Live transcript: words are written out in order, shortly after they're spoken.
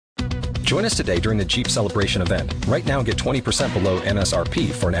Join us today during the Jeep Celebration event. Right now, get 20% below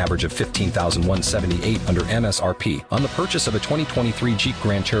MSRP for an average of $15,178 under MSRP on the purchase of a 2023 Jeep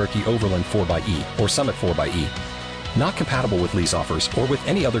Grand Cherokee Overland 4xE or Summit 4xE. Not compatible with lease offers or with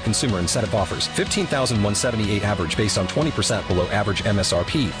any other consumer incentive offers. $15,178 average based on 20% below average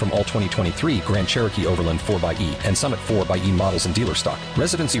MSRP from all 2023 Grand Cherokee Overland 4xE and Summit 4xE models in dealer stock.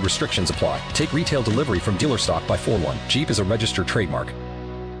 Residency restrictions apply. Take retail delivery from dealer stock by 4/1. Jeep is a registered trademark.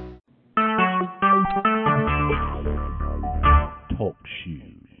 Talk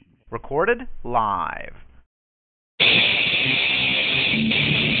shoes. Recorded live.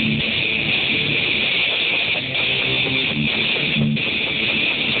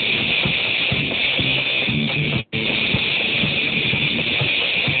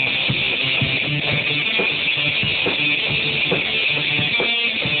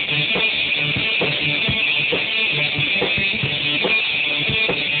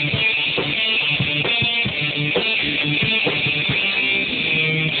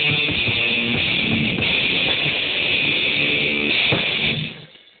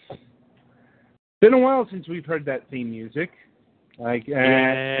 Been a while since we've heard that theme music.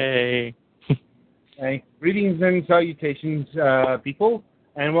 Yay! Hey, greetings and salutations, people,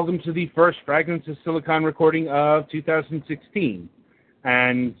 and welcome to the first Fragments of Silicon recording of 2016.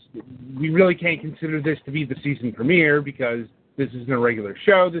 And we really can't consider this to be the season premiere because this isn't a regular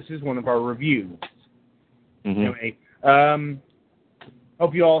show. This is one of our reviews. Anyway,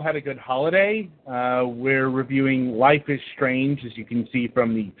 hope you all had a good holiday. We're reviewing Life is Strange, as you can see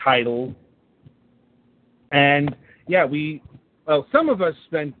from the title. And, yeah, some of us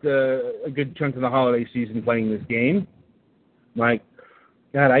spent a good chunk of the holiday season playing this game. Like,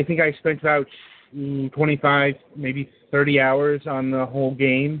 God, I think I spent about 25, maybe 30 hours on the whole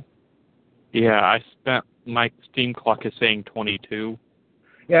game. Yeah, my Steam clock is saying 22.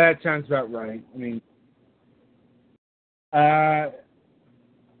 Yeah, that sounds about right. I mean,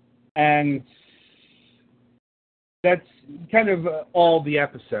 and that's kind of all the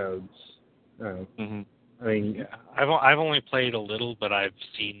episodes. I mean, yeah, I've only played a little, but I've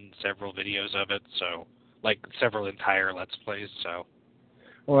seen several videos of it, so like several entire Let's Plays. So,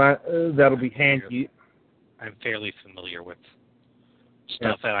 well, that'll be handy. I'm fairly familiar with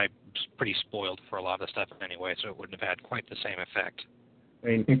stuff, and I'm pretty spoiled for a lot of stuff anyway, so it wouldn't have had quite the same effect. I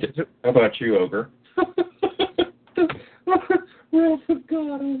mean, how about you, Ogre? Oh my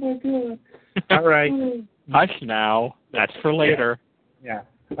God! All right. Hush now. That's for later. Yeah.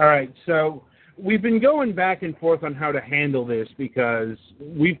 All right. So we've been going back and forth on how to handle this because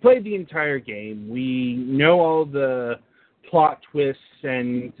we've played the entire game. We know all the plot twists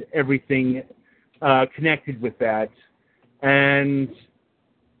and everything connected with that. And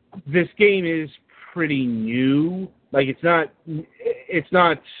this game is pretty new. Like, it's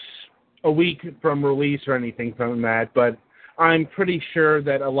not a week from release or anything from that, but I'm pretty sure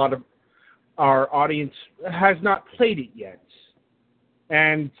that a lot of our audience has not played it yet.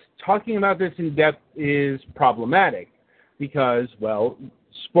 And talking about this in depth is problematic because, well,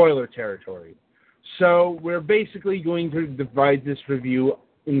 spoiler territory. So we're basically going to divide this review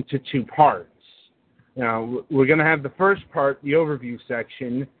into two parts. Now, we're going to have the first part, the overview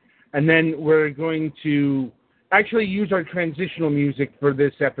section, and then we're going to actually use our transitional music for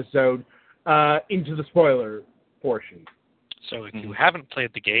this episode into the spoiler portion. So if you haven't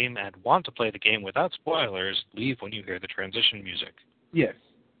played the game and want to play the game without spoilers, leave when you hear the transition music. Yes.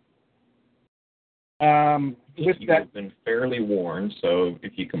 You've been fairly warned, so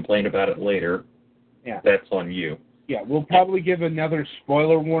if you complain about it later, that's on you. Yeah, we'll probably give another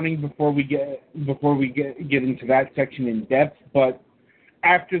spoiler warning before we get into that section in depth, but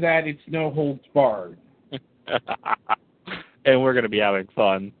after that, it's no holds barred. And we're going to be having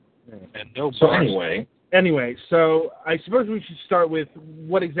fun. And no. So Anyway, so I suppose we should start with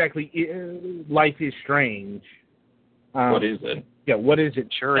what exactly Life is Strange. What is it? Yeah, what is it?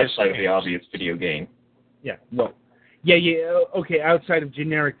 Sure, outside of the obvious video game. Yeah, well, okay, outside of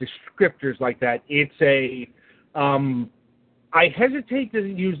generic descriptors like that, it's a, I hesitate to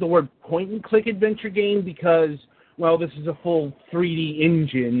use the word point-and-click adventure game because, well, this is a full 3D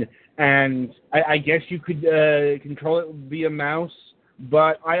engine, and I guess you could control it via mouse,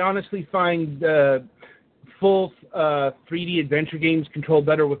 but I honestly find full 3D adventure games control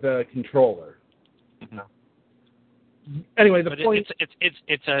better with a controller. No. Anyway, the but point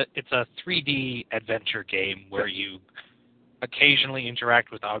it's a 3D adventure game where you occasionally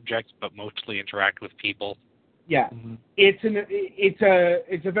interact with objects, but mostly interact with people. Yeah, it's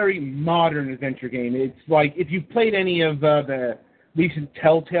a very modern adventure game. It's like if you've played any of the recent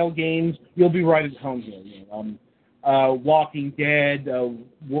Telltale games, you'll be right at home here. Walking Dead, Tales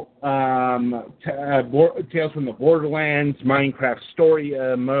from the Borderlands, Minecraft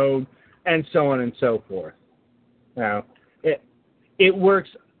Story Mode, and so on and so forth. Now, it works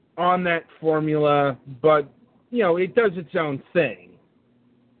on that formula, but, it does its own thing.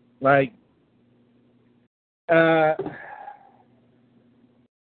 Like,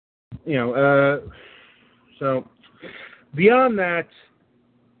 so beyond that,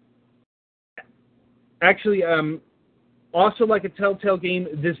 actually, also like a Telltale game,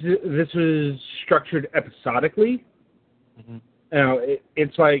 this was structured episodically. Mm-hmm.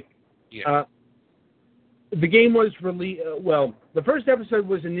 It's like, the game was released, the first episode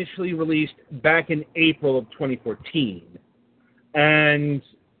was initially released back in April of 2014. And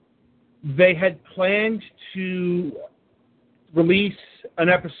they had planned to release an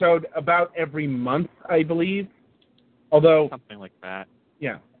episode about every month, I believe. Although something like that.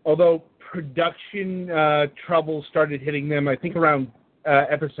 Yeah. Although production trouble started hitting them, I think around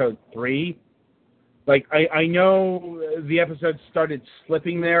episode 3. Like, I know the episodes started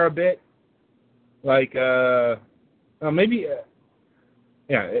slipping there a bit. Like, maybe,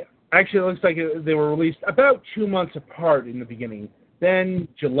 actually it looks like they were released about 2 months apart in the beginning. Then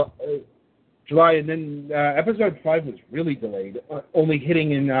July, and then episode 5 was really delayed, only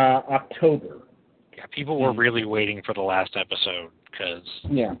hitting in October. Yeah, people were really waiting for the last episode because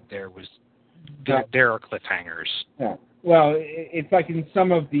there are cliffhangers. Yeah. Well, it's like in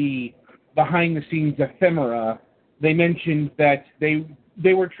some of the behind-the-scenes ephemera, they mentioned that they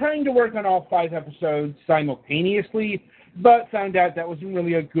were trying to work on all 5 episodes simultaneously, but found out that wasn't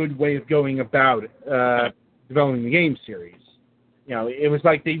really a good way of going about developing the game series. It was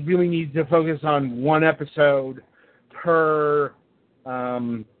like they really needed to focus on 1 episode per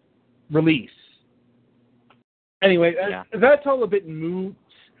release. Anyway, that's all a bit moot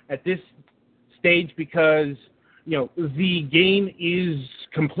at this stage because, the game is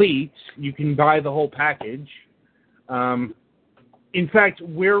complete. You can buy the whole package. In fact,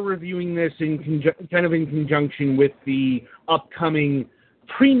 we're reviewing this in conjunction with the upcoming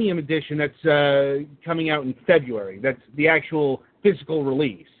premium edition that's coming out in February. That's the actual physical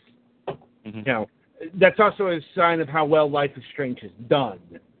release. Mm-hmm. That's also a sign of how well Life is Strange has done.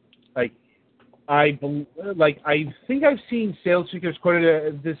 I think I've seen sales figures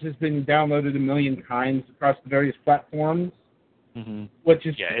quoted. This has been downloaded 1 million times across the various platforms, which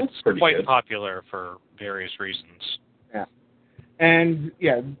is it's quite good. Popular for various reasons. Yeah, and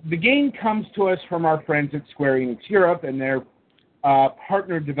the game comes to us from our friends at Square Enix Europe and their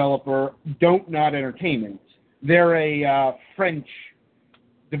partner developer, Don't Nod Entertainment. They're a French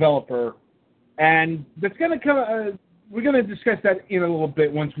developer, and that's going to come. We're going to discuss that in a little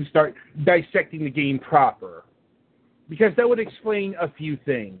bit once we start dissecting the game proper, because that would explain a few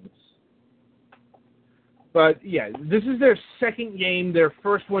things. But this is their second game. Their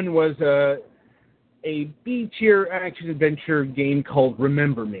first one was a B-tier action-adventure game called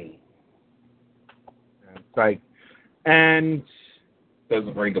Remember Me. And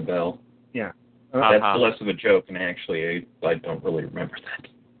doesn't ring a bell. Yeah. That's less of a joke, and actually, I don't really remember that.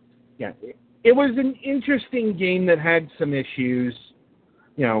 Yeah. It was an interesting game that had some issues,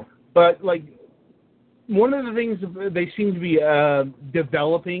 but, one of the things they seem to be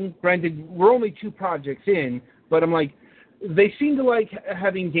developing, granted, we're only 2 projects in, but I'm like, they seem to like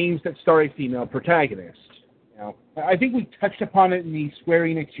having games that star a female protagonist. I think we touched upon it in the Square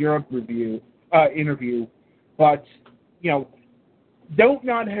Enix Europe interview, but, Don't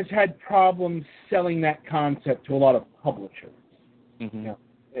Nod has had problems selling that concept to a lot of publishers. Mm-hmm.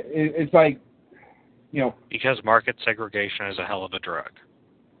 It's like, because market segregation is a hell of a drug.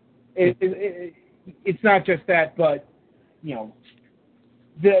 It's not just that, but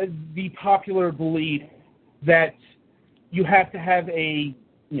the popular belief that you have to have a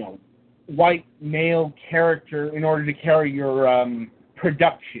white male character in order to carry your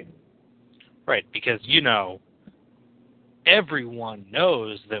production. Right, because everyone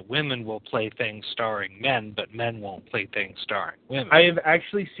knows that women will play things starring men, but men won't play things starring women. I have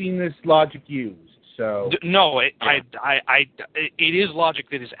actually seen this logic used. So no, it is logic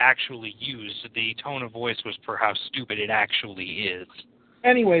that is actually used. The tone of voice was for how stupid it actually is.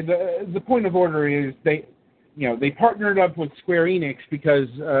 Anyway, the point of order is they partnered up with Square Enix because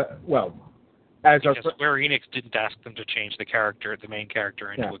Square Enix didn't ask them to change the main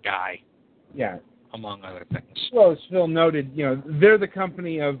character into a guy. Yeah. Among other things. Well, as Phil noted, they're the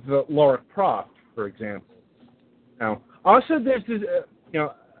company of Lara Croft, for example. Now, also there's this,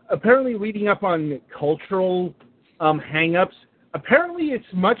 apparently reading up on cultural hang-ups, apparently it's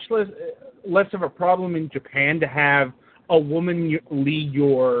much less of a problem in Japan to have a woman lead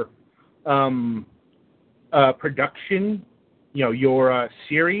your production, your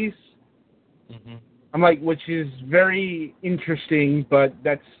series. Mm-hmm. I'm like, which is very interesting, but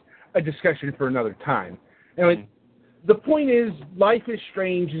that's a discussion for another time. Anyway, the point is, Life is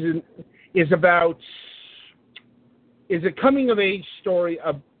Strange is a coming of age story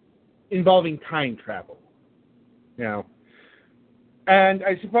involving time travel. And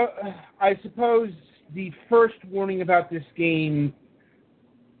I suppose the first warning about this game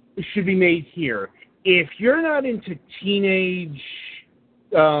should be made here. If you're not into teenage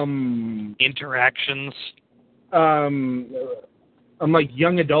interactions, like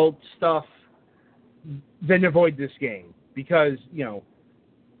young adult stuff, then avoid this game because the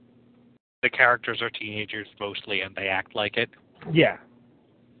characters are teenagers mostly, and they act like it. Yeah,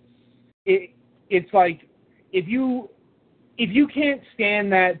 it's like if you can't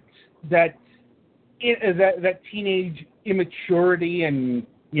stand that teenage immaturity and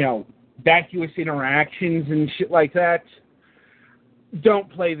vacuous interactions and shit like that,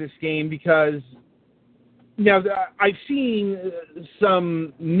 don't play this game because I've seen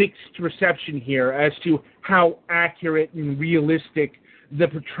some mixed reception here as to how accurate and realistic the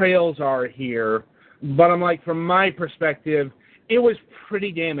portrayals are here. But I'm like, from my perspective, it was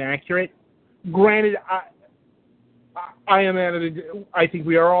pretty damn accurate. Granted, I think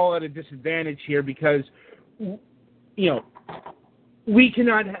we are all at a disadvantage here because we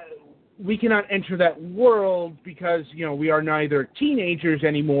cannot enter that world because we are neither teenagers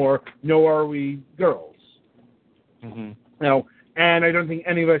anymore nor are we girls. Mm-hmm. And I don't think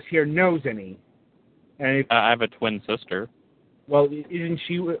any of us here knows any. And I have a twin sister. Well, isn't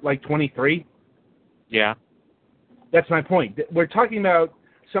she like 23? Yeah. That's my point. We're talking about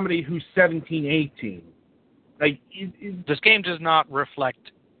somebody who's 17, 18. Like, this game does not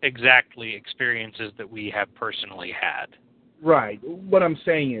reflect exactly experiences that we have personally had. Right. What I'm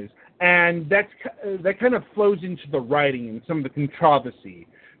saying is, and that kind of flows into the writing and some of the controversy,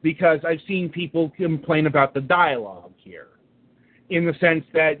 because I've seen people complain about the dialogue here, in the sense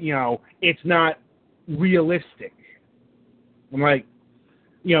that, it's not realistic. I'm like,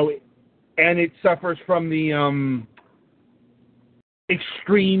 and it suffers from the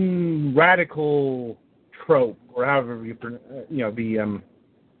extreme radical trope, or however you pronounce,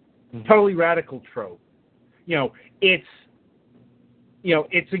 totally radical trope. It's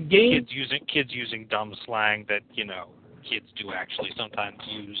a game. Kids using dumb slang that kids do actually sometimes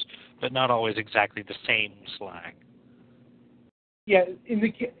use, but not always exactly the same slang. Yeah, in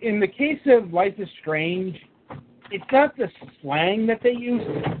the case of Life is Strange, it's not the slang that they use,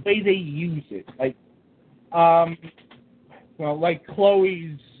 it's the way they use it. Like, like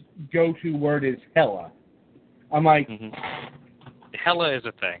Chloe's go-to word is hella. I'm like, hella is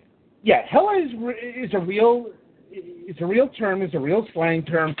a thing. Yeah, hella is a real term, is a real slang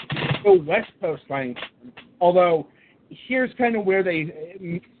term, a West Coast slang term. Although, here's kind of where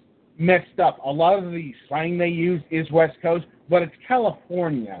they messed up. A lot of the slang they use is West Coast, but it's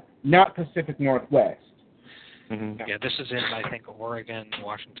California, not Pacific Northwest. Mm-hmm. Yeah, this is in, I think, Oregon,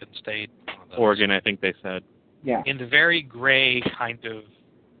 Washington State. Oregon, I think they said. Yeah. In the very gray kind of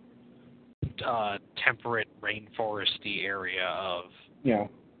temperate rainforesty area of... Yeah.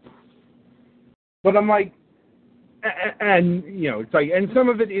 But I'm like, and it's like, and some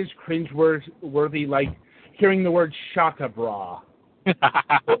of it is cringe-worthy, like hearing the word shaka bra.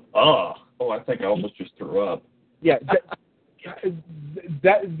 I think I almost just threw up. Yeah,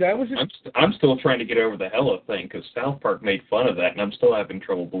 that was. I'm still trying to get over the hella thing because South Park made fun of that, and I'm still having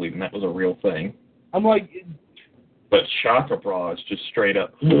trouble believing that was a real thing. I'm like, but shaka bra is just straight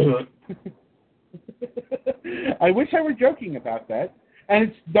up. I wish I were joking about that. And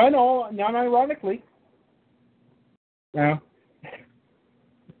it's done all non-ironically.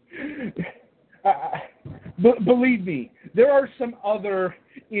 Believe me, there are some other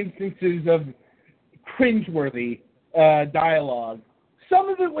instances of cringeworthy dialogue. Some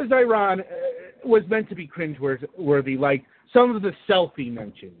of it was was meant to be cringeworthy, like some of the selfie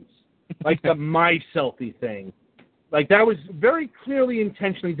mentions, like the my selfie thing. Like that was very clearly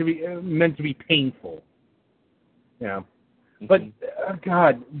intentionally meant to be painful. Yeah. But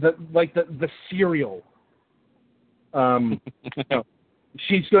God, the cereal.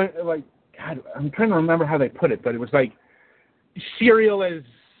 She's going like, God. I'm trying to remember how they put it, but it was like cereal as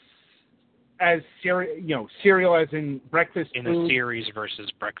cereal, cereal as in breakfast in food. A series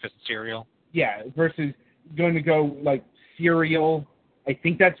versus breakfast cereal. Yeah, versus going to go like cereal. I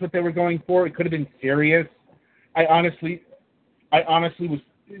think that's what they were going for. It could have been serious. I honestly was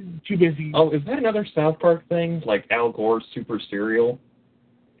too busy. Oh, is that another South Park thing? Like Al Gore's Super Cereal?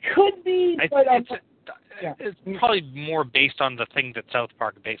 Could be, but it's probably more based on the thing that South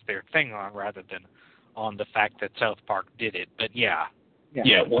Park based their thing on rather than on the fact that South Park did it. But yeah.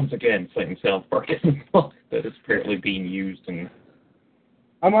 Yeah, once again, saying South Park isn't that it's apparently being used in...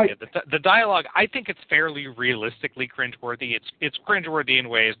 I'm like... Yeah, the dialogue, I think it's fairly realistically cringeworthy. It's cringeworthy in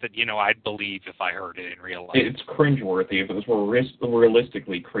ways that, I'd believe if I heard it in real life. It's cringeworthy. If it was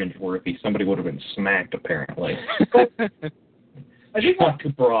realistically cringeworthy, somebody would have been smacked, apparently. I think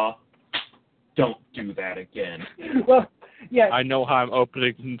Bra, don't do that again. Well, yeah. I know how I'm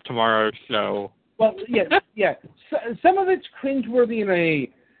opening tomorrow's show. Well, yeah. Some of it's cringeworthy in a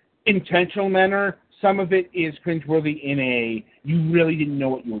intentional manner. Some of it is cringeworthy in a you really didn't know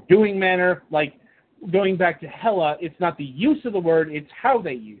what you were doing manner. Like, going back to Hella, it's not the use of the word, it's how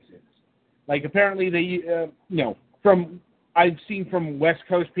they use it. Like, apparently they, I've seen from West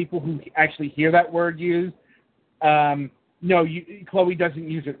Coast people who actually hear that word used, Chloe doesn't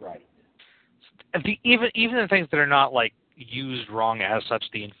use it right. Even the things that are not, like, used wrong as such,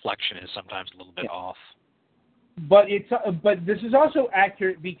 the inflection is sometimes a little bit off. But this is also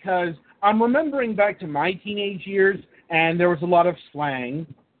accurate because I'm remembering back to my teenage years, and there was a lot of slang.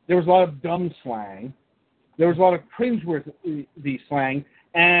 There was a lot of dumb slang. There was a lot of cringeworthy slang.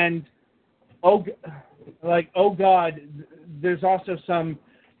 And, oh God, there's also some,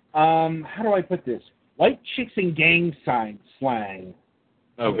 how do I put this? White chicks and gang sign slang.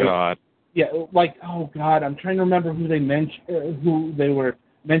 Oh, God. Yeah, like, oh, God, I'm trying to remember who they were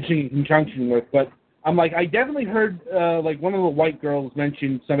mentioning in conjunction with, but I'm like, I definitely heard, one of the white girls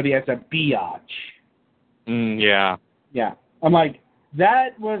mention somebody as a biatch. Yeah. Yeah. I'm like,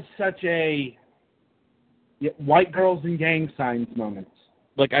 that was such a white girls and gang signs moment.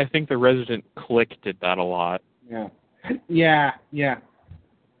 Like, I think the Resident Click did that a lot. Yeah. Yeah.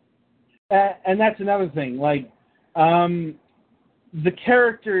 And that's another thing. Like, the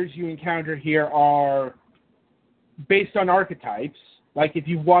characters you encounter here are based on archetypes. Like, if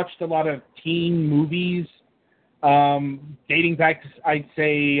you've watched a lot of teen movies, dating back to, I'd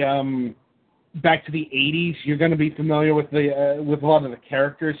say, back to the 80s, you're going to be familiar with a lot of the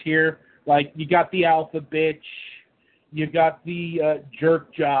characters here. Like, you got the alpha bitch, you got the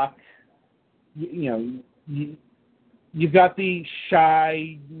jerk jock, you've got the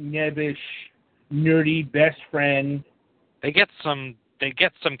shy, nebbish, nerdy best friend. They get some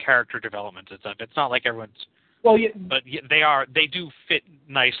character development and stuff. It's not like everyone's. Well, yeah, but they do fit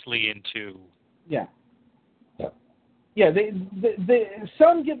nicely into. Yeah. They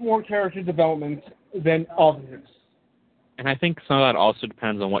some get more character development than others. And I think some of that also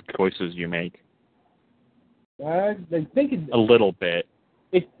depends on what choices you make. I think a little bit.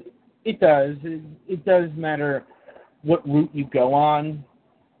 It does. It does matter what route you go on.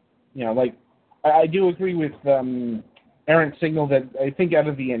 Like, I do agree with Errant Signal that I think out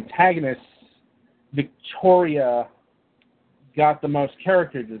of the antagonists, Victoria got the most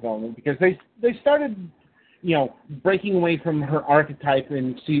character development because they started, breaking away from her archetype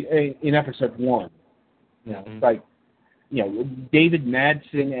in episode 1. Like, David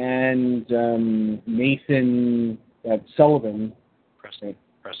Madsen and Nathan Sullivan.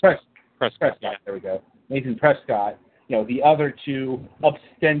 Prescott. Yeah. There we go. Nathan Prescott. The other two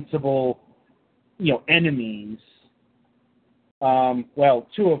ostensible, enemies.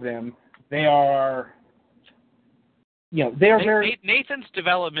 Two of them. They are. They are very. Nathan's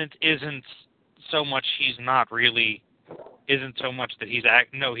development isn't so much that he's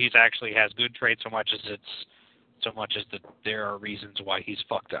actually has good traits so much as that there are reasons why he's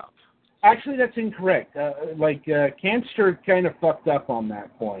fucked up. Actually, that's incorrect. Canster kind of fucked up on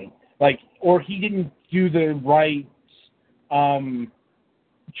that point. Or he didn't do the right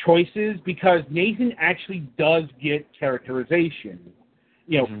choices because Nathan actually does get characterization.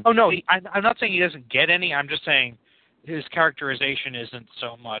 Oh no, I'm not saying he doesn't get any. I'm just saying his characterization isn't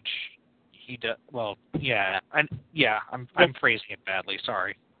so much. He does well. Yeah, I'm phrasing it badly.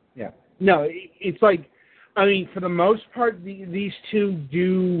 Sorry. Yeah. No, it's like, I mean, for the most part, these two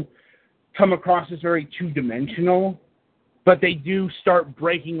do come across as very two-dimensional, but they do start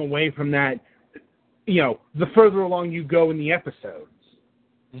breaking away from that, the further along you go in the episodes.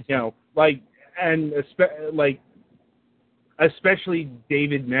 Especially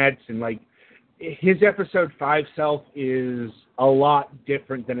David Madsen, his episode 5 self is a lot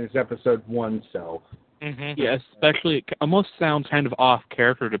different than his episode 1 self. Mm-hmm. Yeah, especially it almost sounds kind of off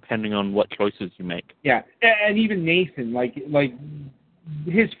character depending on what choices you make. Yeah, and even Nathan,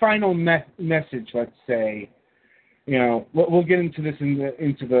 his final message, let's say, we'll get into this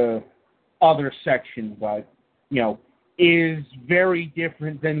into the other section, but is very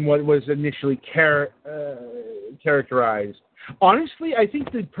different than what was initially characterized. Honestly, I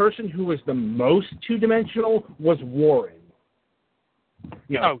think the person who was the most two-dimensional was Warren.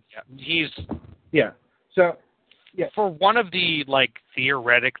 Yeah. So, yeah. For one of the, like,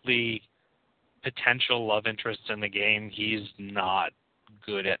 theoretically potential love interests in the game, he's not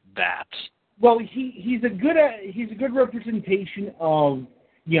good at that. Well, he's a good representation of,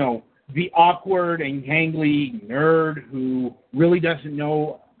 the awkward and gangly nerd who really doesn't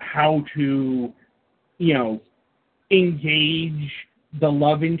know how to, engage the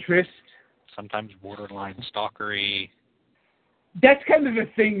love interest. Sometimes borderline stalkery. That's kind of the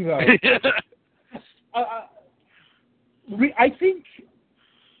thing, though. I think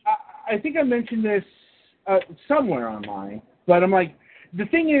I mentioned this somewhere online, but I'm like, the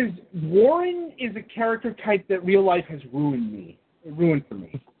thing is, Warren is a character type that real life has ruined for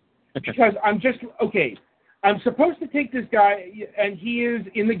me. Because I'm supposed to take this guy, and he is,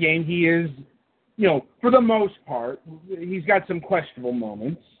 in the game, he is, for the most part, he's got some questionable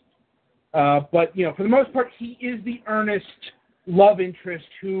moments, but, for the most part, he is the earnest love interest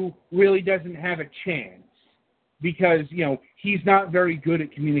who really doesn't have a chance, because, he's not very good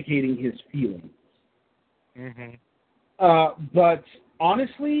at communicating his feelings. Mm-hmm. But,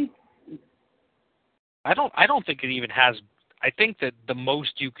 honestly, I don't think it even has. I think that the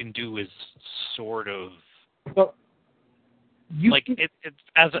most you can do is sort of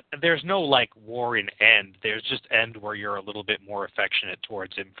there's no like war in end. There's just end where you're a little bit more affectionate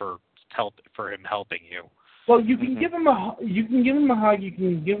towards him for him helping you. Well, you can give him a hug. You can give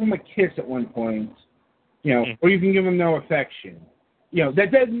him a kiss at one point, or you can give him no affection.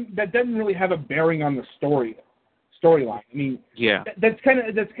 That doesn't really have a bearing on the storyline. I mean, yeah, that's kind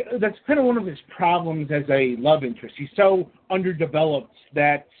of one of his problems as a love interest. He's so underdeveloped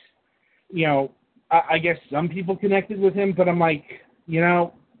that, I guess some people connected with him, but I'm like, you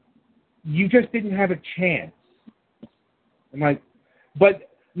just didn't have a chance. I'm like, but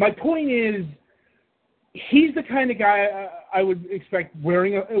my point is, he's the kind of guy I would expect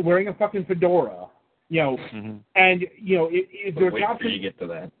wearing a fucking fedora, and if there's wait till you get to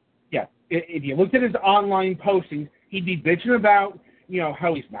that. Yeah, if you looked at his online postings, he'd be bitching about,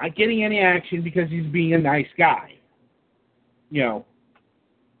 how he's not getting any action because he's being a nice guy. I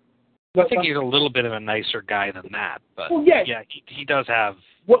think he's a little bit of a nicer guy than that, but well, yeah, he does have.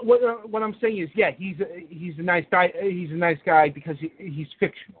 What I'm saying is, yeah, he's a nice guy. He's a nice guy because he's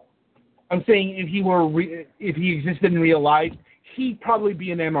fictional. I'm saying if he existed in real life, he'd probably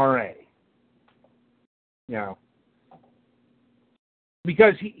be an MRA.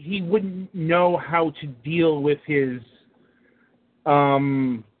 Because he wouldn't know how to deal with his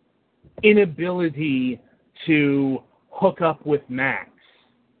inability to hook up with Max.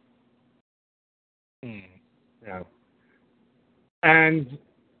 And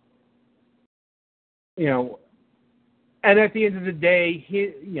and at the end of the day,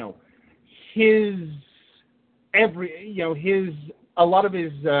 a lot of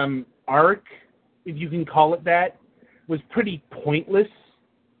his arc, if you can call it that, was pretty pointless.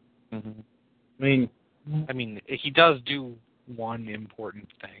 Mm-hmm. I mean, he does do one important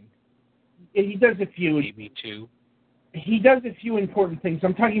thing. He does a few. Maybe two. He does a few important things.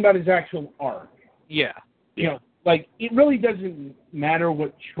 I'm talking about his actual arc. Yeah. Like, it really doesn't matter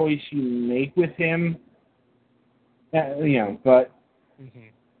what choice you make with him. But mm-hmm.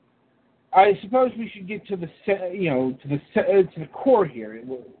 I suppose we should get to the core here,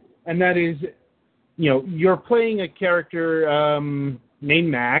 and that is, you're playing a character named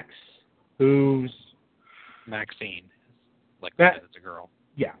Max, who's Maxine, like that. It's a girl.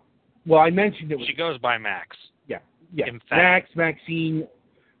 Yeah. Well, I mentioned it. She goes by Max. Yeah. Maxine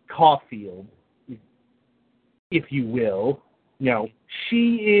Caulfield, if you will.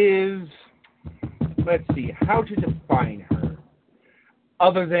 She is. Let's see how to define her.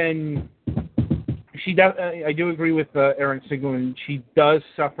 Other than she does, I do agree with Aaron Sigmund. She does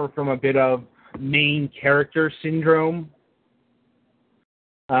suffer from a bit of main character syndrome.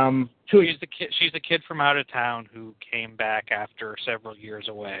 She's the kid from out of town who came back after several years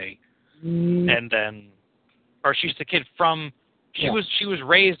away, and then, or she's the kid from. She was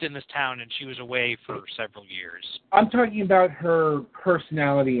raised in this town and she was away for several years. I'm talking about her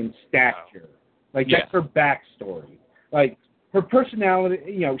personality and stature. That's her backstory. Like, her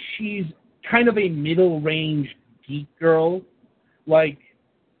personality, she's kind of a middle-range geek girl. Like,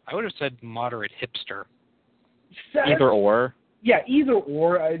 I would have said moderate hipster. Either or. Yeah, either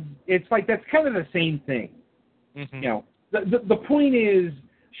or. It's like that's kind of the same thing. Mm-hmm. The point is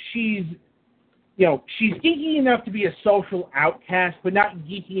she's geeky enough to be a social outcast, but not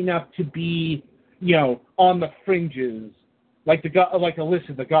geeky enough to be, on the fringes, like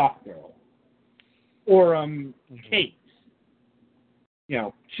Alyssa the goth girl, or Kate.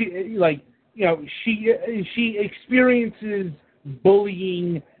 She experiences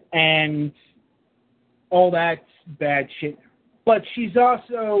bullying and all that bad shit. But she's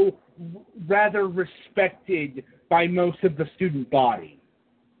also rather respected by most of the student body.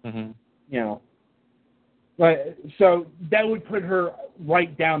 Mm-hmm. You know. So that would put her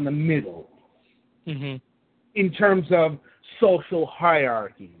right down the middle in terms of social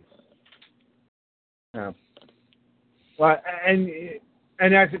hierarchies. And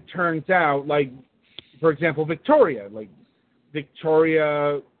as it turns out, like, for example, Victoria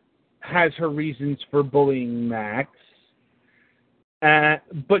has her reasons for bullying Max,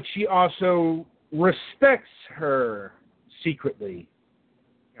 but she also respects her secretly.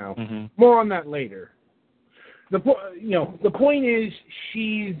 You know, more on that later. The point is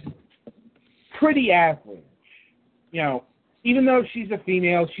she's pretty average. You know, even though she's a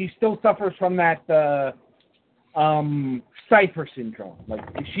female, she still suffers from that cipher syndrome. Like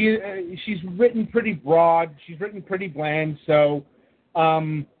she's written pretty broad, she's written pretty bland, so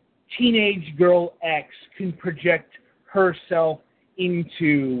teenage girl X can project herself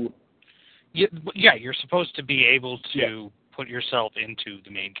into. Yeah, you're supposed to be able to put yourself into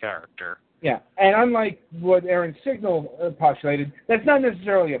the main character. Yeah, and unlike what Aaron Signal postulated, that's not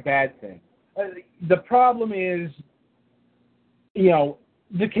necessarily a bad thing. The problem is, you know,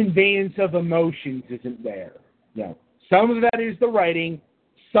 the conveyance of emotions isn't there. You know, some of that is the writing,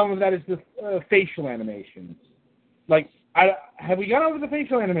 some of that is the facial animations. Like, have we gone over the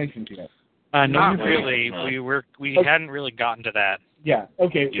facial animations yet? Not really. We hadn't really gotten to that. Yeah.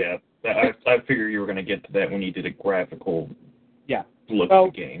 Okay. Yeah, I figured you were going to get to that when you did a graphical look at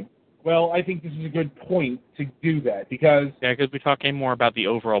the game. Well, I think this is a good point to do that because... Yeah, because we're talking more about the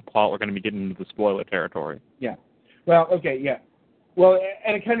overall plot. We're going to be getting into the spoiler territory. Yeah. Well, okay, yeah. Well,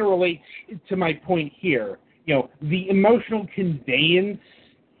 and it kind of relates to my point here. You know, the emotional conveyance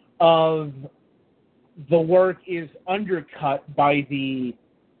of the work is undercut by the,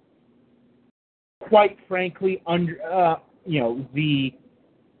 quite frankly, the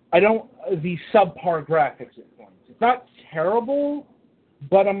subpar graphics at points. It's not terrible,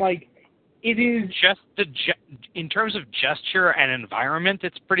 but I'm like, it is just in terms of gesture and environment,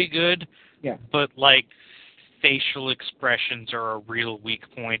 it's pretty good. Yeah. But like facial expressions are a real weak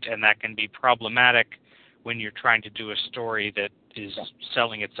point, and that can be problematic when you're trying to do a story that is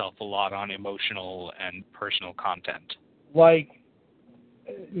selling itself a lot on emotional and personal content. Like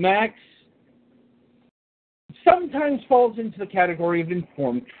Max sometimes falls into the category of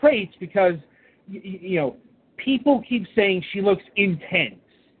informed traits because you know, people keep saying she looks intense.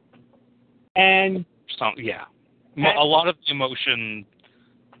 And a lot of the emotion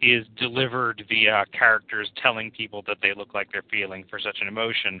is delivered via characters telling people that they look like they're feeling for such an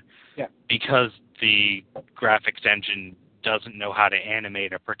emotion because the graphics engine doesn't know how to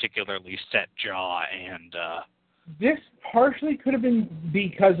animate a particularly set jaw. And this partially could have been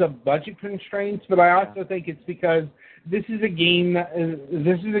because of budget constraints, but I also think it's because this is a game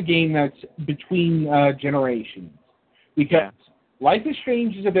that's between generations. Because Life is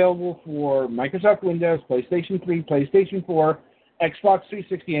Strange is available for Microsoft Windows, PlayStation 3, PlayStation 4, Xbox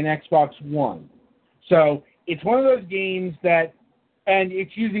 360, and Xbox One. So it's one of those games that, and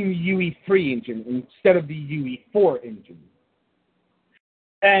it's using the UE3 engine instead of the UE4 engine.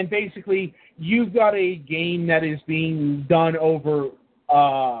 And basically, you've got a game that is being done over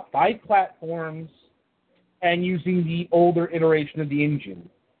 5 platforms and using the older iteration of the engine.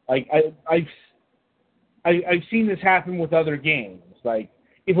 Like I've seen this happen with other games. Like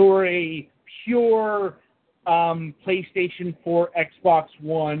if it were a pure PlayStation 4, Xbox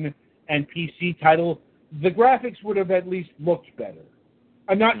One, and PC title, the graphics would have at least looked better.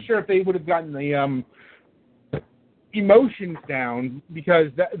 I'm not sure if they would have gotten the emotions down because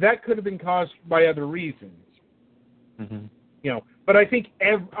that could have been caused by other reasons. You know, but I think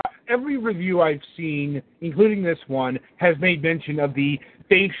every review I've seen, including this one, has made mention of the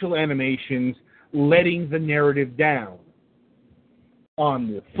facial animations letting the narrative down. On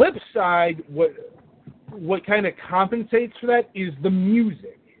the flip side, what kind of compensates for that is the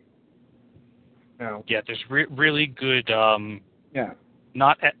music. Now, yeah, there's really good.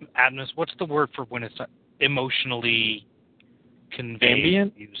 Not atmos. What's the word for when it's emotionally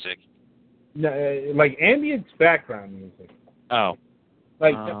conveying music? Like ambient background music. Oh.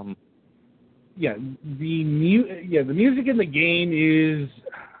 Like the music in the game is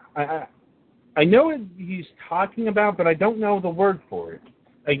I know what he's talking about, but I don't know the word for it.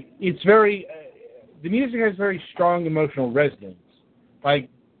 Like it's very the music has very strong emotional resonance. Like,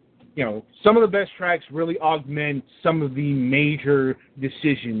 you know, some of the best tracks really augment some of the major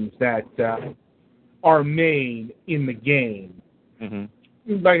decisions that are made in the game.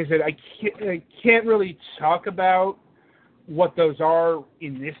 Like I said, I can't really talk about what those are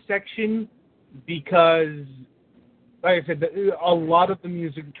in this section, because, like I said, a lot of the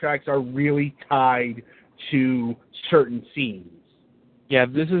music tracks are really tied to certain scenes. Yeah,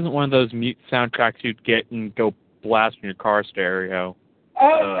 this isn't one of those mute soundtracks you'd get and go blast in your car stereo.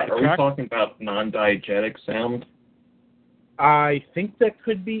 Are we talking about non-diegetic sound? I think that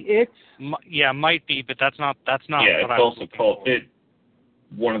could be it. Yeah, might be, but that's not. Yeah, what it's also called it.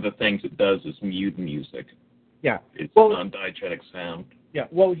 One of the things it does is mute music. Yeah, it's non-diegetic sound. Yeah,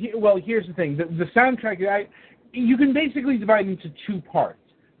 well, here's the thing: the soundtrack, you can basically divide it into two parts.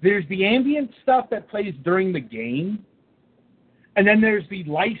 There's the ambient stuff that plays during the game, and then there's the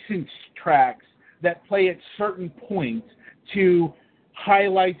licensed tracks that play at certain points to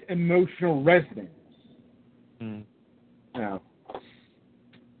highlight emotional resonance. Mm. Yeah.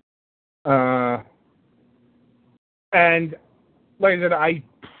 And like I said, I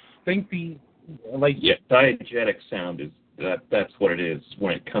think diegetic sound is that's what it is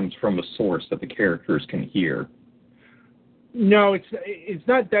when it comes from a source that the characters can hear. No, it's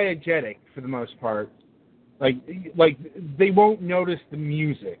not diegetic for the most part. Like they won't notice the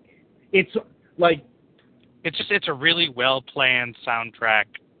music. It's a really well planned soundtrack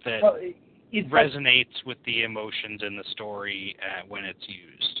that it resonates with the emotions in the story when it's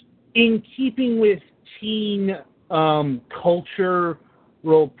used. In keeping with teen cultural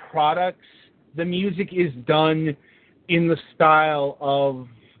products, the music is done in the style of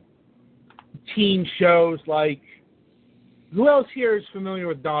teen shows like. Who else here is familiar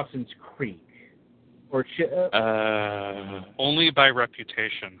with Dawson's Creek? Or only by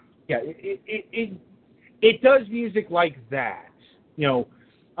reputation. Yeah, it does music like that,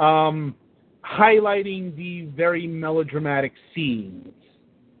 highlighting the very melodramatic scenes,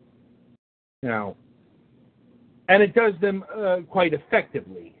 and it does them quite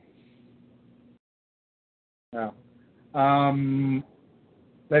effectively. Now,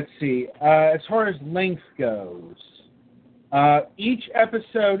 let's see. As far as length goes, each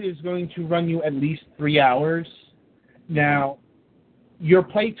episode is going to run you at least 3 hours. Now, your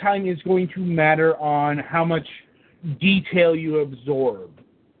playtime is going to matter on how much detail you absorb,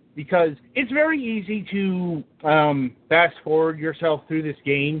 because it's very easy to fast forward yourself through this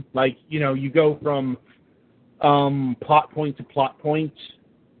game. Like, you go from plot point to plot point.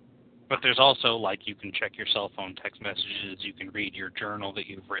 But there's also, you can check your cell phone text messages, you can read your journal that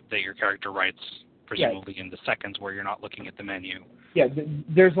your character writes, presumably in the seconds where you're not looking at the menu. Yeah,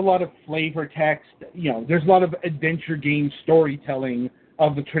 there's a lot of flavor text. There's a lot of adventure game storytelling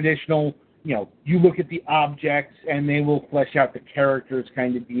of the traditional, you look at the objects and they will flesh out the characters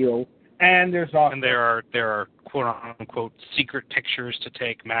kind of deal. And there's also... And there are quote-unquote secret pictures to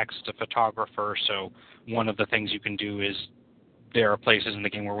take. Max is a photographer, so one of the things you can do is there are places in the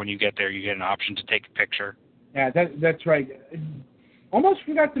game where when you get there, you get an option to take a picture. Yeah, that's right. Almost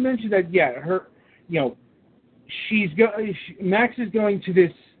forgot to mention that, Max is going to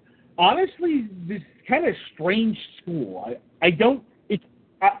this, honestly, this kind of strange school.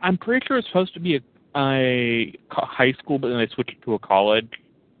 I'm pretty sure it's supposed to be a high school, but then they switched it to a college.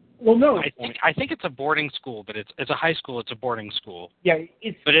 Well, no. I think it's a boarding school, but it's a high school. It's a boarding school. Yeah,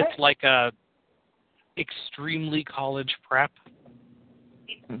 it's like a extremely college prep.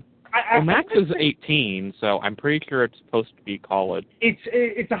 Max is 18, so I'm pretty sure it's supposed to be college.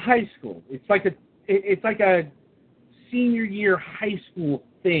 It's a high school. It's like a senior year high school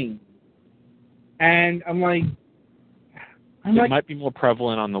thing, and I'm like, it might be more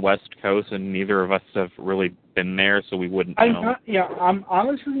prevalent on the West Coast, and neither of us have really been there, so we wouldn't know. I'm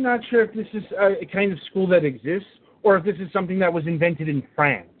honestly not sure if this is a kind of school that exists, or if this is something that was invented in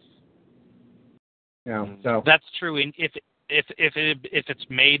France. So that's true. And if it's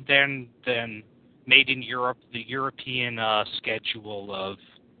made then made in Europe, the European schedule of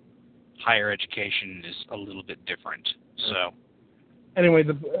higher education is a little bit different. So anyway,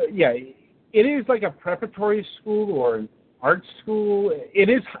 it is like a preparatory school or an art school. It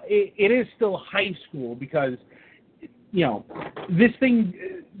is still high school because this thing,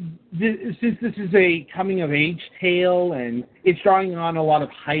 since this is a coming of age tale and it's drawing on a lot of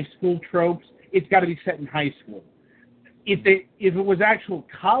high school tropes, it's got to be set in high school. If it was actual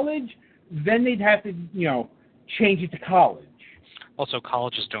college, then they'd have to change it to college. Also,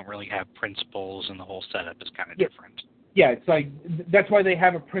 colleges don't really have principals, and the whole setup is kind of different. Yeah, it's like that's why they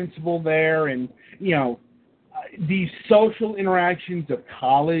have a principal there, and these social interactions of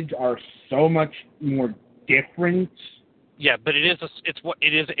college are so much more different. Yeah, but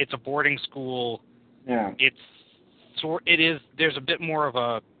it's a boarding school. Yeah. There's a bit more of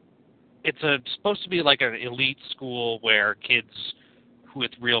a. It's supposed to be like an elite school where kids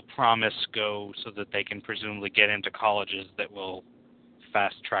with real promise go so that they can presumably get into colleges that will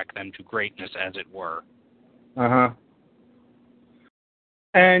fast-track them to greatness, as it were. Uh-huh.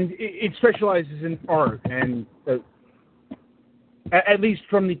 And it specializes in art, and at least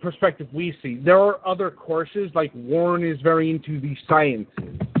from the perspective we see. There are other courses, like Warren is very into the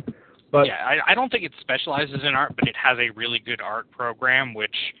sciences. But yeah, I don't think it specializes in art, but it has a really good art program,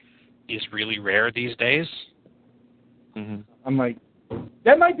 which is really rare these days. Mm-hmm. I'm like,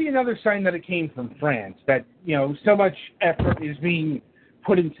 that might be another sign that it came from France, that, so much effort is being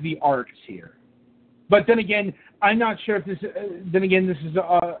put into the arts here. But then again, I'm not sure if this. Then again, this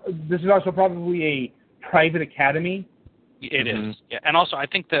is also probably a private academy. It is, yeah. And also, I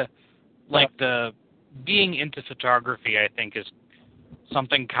think the being into photography, I think, is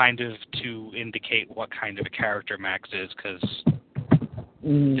something kind of to indicate what kind of a character Max is, because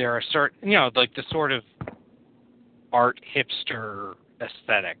there are certain, like the sort of art hipster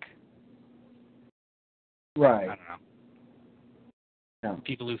aesthetic. Right. I don't know. Yeah.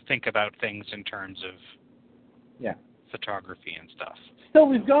 People who think about things in terms of photography and stuff. So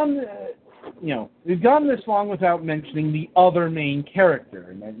we've gone this long without mentioning the other main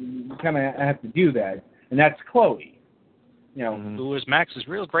character, and you kind of have to do that, and that's Chloe. Who was Max's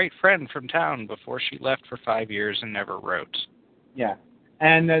real great friend from town before she left for 5 years and never wrote. Yeah,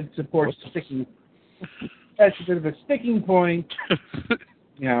 and that's of course sticking. That's a bit of a sticking point.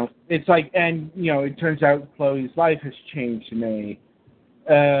 It's like, and it turns out Chloe's life has changed in a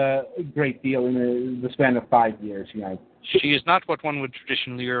great deal in the span of 5 years. She is not what one would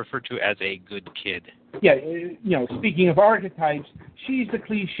traditionally refer to as a good kid. Yeah, speaking of archetypes, she's the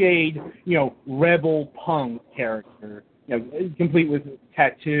cliched, rebel punk character, complete with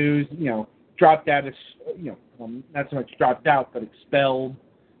tattoos, dropped out of, not so much dropped out, but expelled,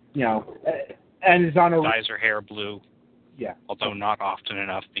 and is on a... Dyes her hair blue. Yeah. Although not often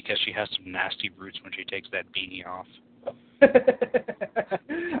enough, because she has some nasty roots when she takes that beanie off.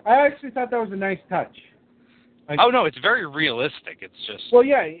 I actually thought that was a nice touch. No, it's very realistic. It's just... Well,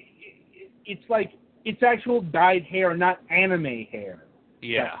 yeah, it's like, it's actual dyed hair, not anime hair.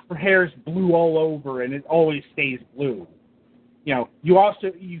 Yeah. Her hair's blue all over, and it always stays blue. You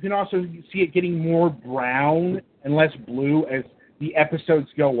can also see it getting more brown and less blue as the episodes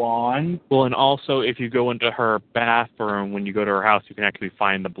go on. Well, and also, if you go into her bathroom, when you go to her house, you can actually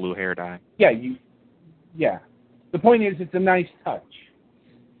find the blue hair dye. Yeah, yeah. The point is, it's a nice touch.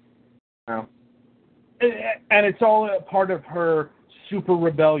 And it's all a part of her super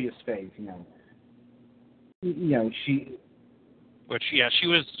rebellious phase, she... Which, yeah, she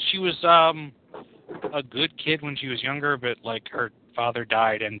was a good kid when she was younger, but, like, her father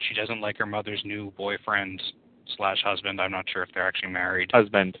died, and she doesn't like her mother's new boyfriend / husband. I'm not sure if they're actually married.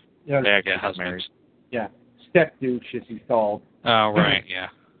 Husband. Yeah, they actually husband. married. Yeah, step douche, as he's called. Oh, right, yeah.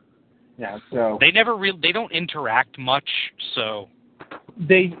 Yeah, so... They don't interact much, so...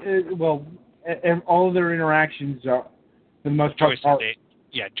 They, all of their interactions are, for the most part...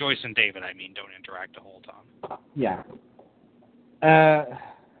 Joyce and David, don't interact the whole time. Yeah.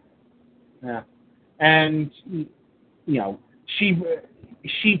 Yeah. And,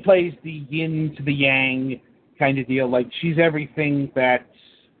 she plays the yin to the yang kind of deal. Like, she's everything that,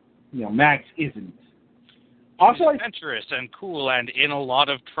 Max isn't. Also, she's adventurous and cool and in a lot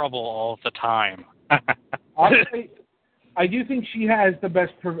of trouble all the time. Honestly, I do think she has the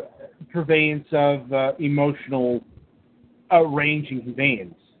best purveyance of emotional range and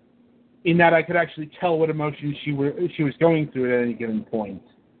conveyance. In that I could actually tell what emotions she was going through at any given point.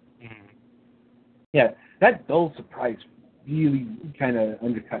 Mm-hmm. Yeah, that dull surprise really kind of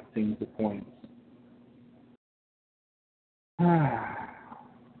undercut things at points.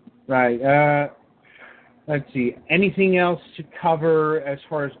 Right. Let's see. Anything else to cover as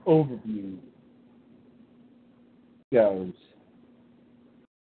far as overview goes?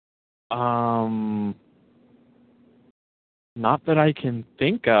 Not that I can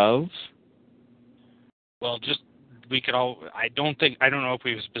think of. Well, I don't know if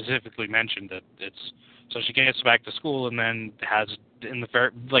we've specifically mentioned that so she gets back to school and then has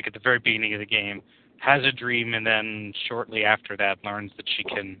at the very beginning of the game has a dream, and then shortly after that learns that she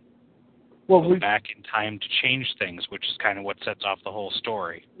can go back in time to change things, which is kind of what sets off the whole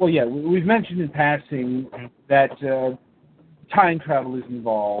story. Well, yeah, we've mentioned in passing that time travel is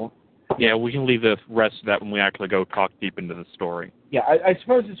involved. Yeah, we can leave the rest of that when we actually go talk deep into the story. Yeah, I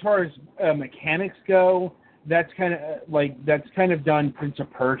suppose as far as mechanics go, that's kind of done Prince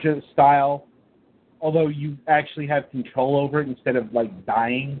of Persia style, although you actually have control over it instead of like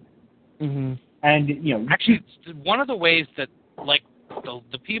dying. Mm-hmm. And actually, it's one of the ways that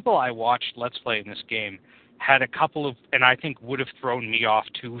the people I watched Let's Play in this game had a couple of, and I think would have thrown me off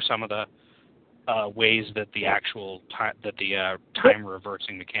too, some of the ways that the actual time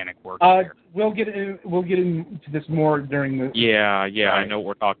reversing mechanic works. There. We'll get into this more during the. Yeah, I know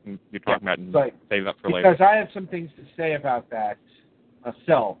what you're talking about, and save that for later. Because I have some things to say about that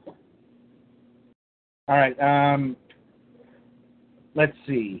myself. All right. Let's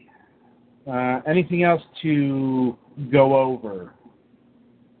see. Anything else to go over?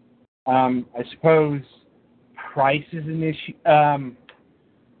 I suppose price is an issue.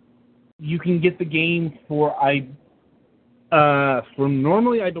 You can get the game for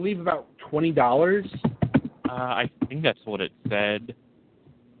normally I believe about $20. I think that's what it said.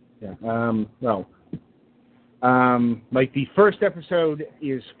 Yeah. Like the first episode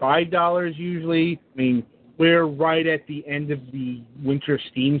is $5 usually. I mean, we're right at the end of the winter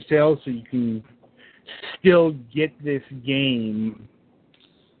Steam sale, so you can still get this game.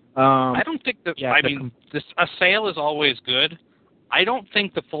 I don't think that. Yeah, a sale is always good. I don't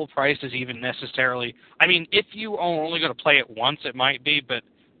think the full price is even necessarily. I mean, if you are only going to play it once, it might be, but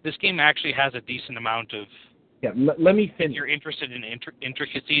this game actually has a decent amount of. Yeah, let me finish. If you're interested in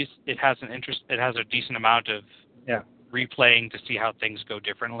intricacies, it has a decent amount of replaying to see how things go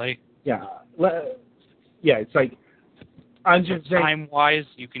differently. Yeah, it's like I'm just saying. Time-wise,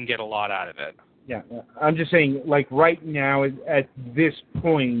 you can get a lot out of it. Yeah, I'm just saying, like right now at this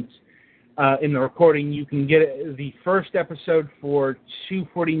point in the recording, you can get the first episode for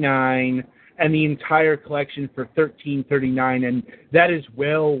 $2.49 and the entire collection for $13.39, and that is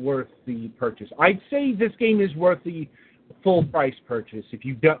well worth the purchase. I'd say this game is worth the full price purchase. If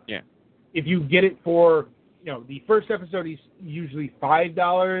you don't, if you get it for, the first episode is usually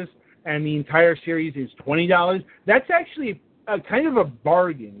 $5 and the entire series is $20. That's actually a kind of a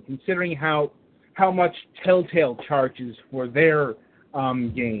bargain considering how much Telltale charges for their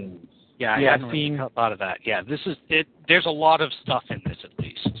games. Yeah, I hadn't really thought of that. Yeah, this is it. There's a lot of stuff in this, at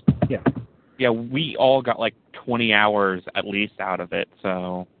least. Yeah. Yeah, we all got like 20 hours at least out of it,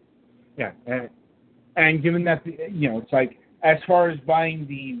 so. Yeah, and given that, it's like, as far as buying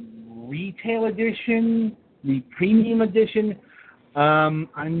the retail edition, the premium edition,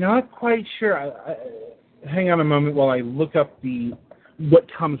 I'm not quite sure. Hang on a moment while I look up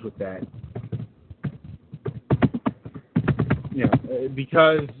what comes with that.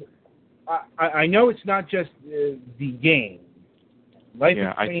 Because I know it's not just the game. Life is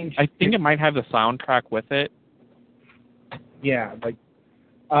Strange. I think it might have the soundtrack with it. Yeah, like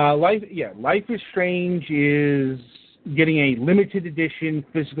Life is Strange is getting a limited edition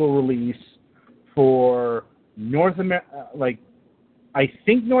physical release for North America, I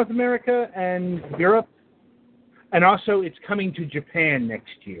think North America and Europe, and also it's coming to Japan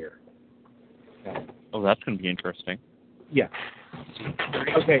next year. Oh, that's going to be interesting. Yeah.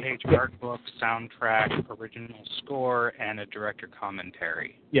 30-page art book, soundtrack, original score, and a director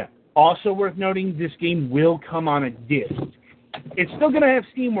commentary. Yeah. Also worth noting, this game will come on a disc. It's still going to have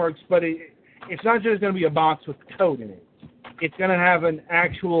Steamworks, but it's not just going to be a box with code in it. It's going to have an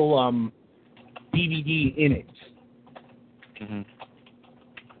actual DVD in it. Mm-hmm.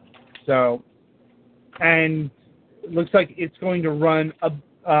 So, and it looks like it's going to run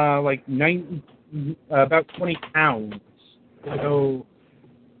about 20 pounds. So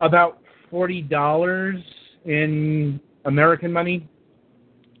about $40 in American money.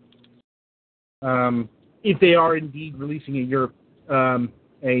 If they are indeed releasing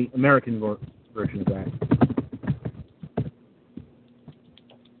a American version of that.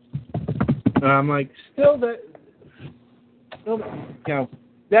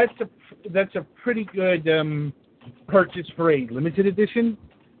 That's a pretty good purchase for a limited edition.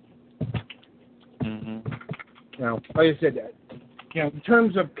 Like I said, in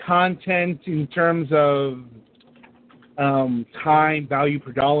terms of content, in terms of time, value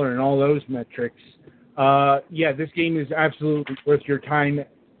per dollar, and all those metrics, this game is absolutely worth your time,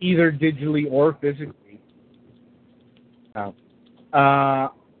 either digitally or physically. Now,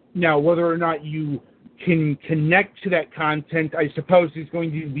 whether or not you can connect to that content, I suppose, is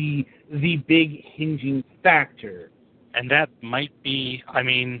going to be the big hinging factor. And that might be, a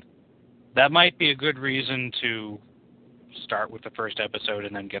good reason to start with the first episode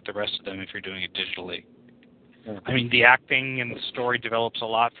and then get the rest of them if you're doing it digitally. Okay. The acting and the story develops a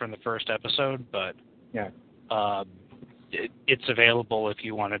lot from the first episode, but it's available if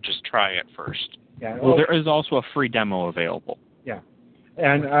you want to just try it first. Yeah. Well, there is also a free demo available. Yeah.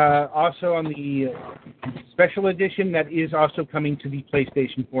 And also on the special edition, that is also coming to the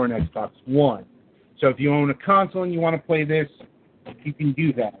PlayStation 4 and Xbox One. So if you own a console and you want to play this, you can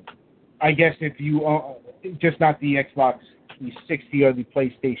do that. I guess if you own, just not the Xbox 360 or the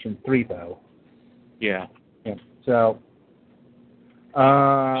PlayStation 3, though. Yeah. Yeah. So,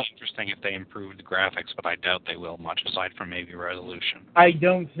 Interesting if they improve the graphics, but I doubt they will much, aside from maybe resolution. I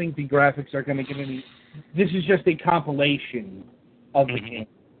don't think the graphics are going to get any. This is just a compilation of the game.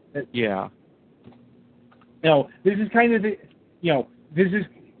 Yeah. This is kind of the.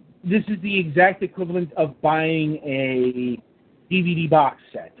 This is the exact equivalent of buying a DVD box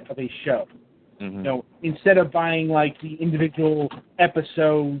set of a show. Mm-hmm. Instead of buying like the individual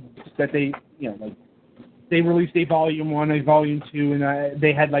episodes that they, they released a volume 1, a volume 2, and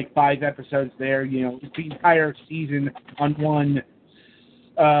they had like 5 episodes there. The entire season on one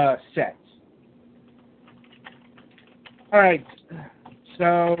set. All right.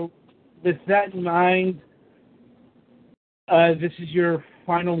 So with that in mind, this is your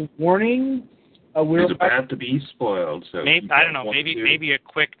final warning. We're about to be spoiled. So I don't know. Maybe a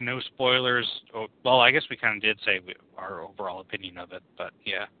quick no spoilers. Well, I guess we kind of did say our overall opinion of it, but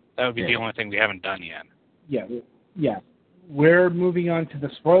yeah, that would be the only thing we haven't done yet. Yeah. We're moving on to the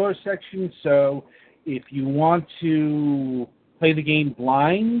spoiler section. So if you want to play the game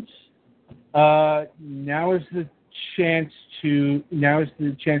blind, now is the chance to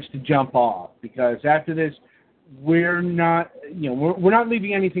jump off, because after this, we're not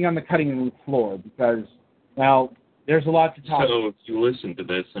leaving anything on the cutting room floor, because, well, there's a lot to talk about. So if you listen to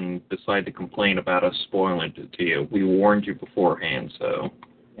this and decide to complain about us spoiling it to you, we warned you beforehand, so.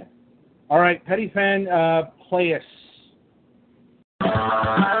 Yeah. All right, Petty Fan, play us.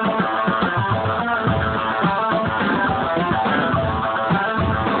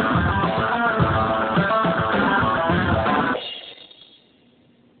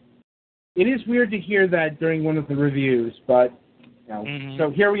 It is weird to hear that during one of the reviews, but,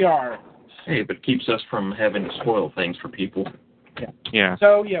 so here we are. Hey, but it keeps us from having to spoil things for people. Yeah.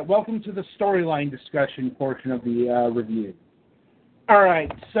 So, welcome to the storyline discussion portion of the review. All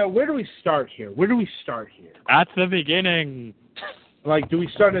right, so where do we start here? At the beginning. Like, do we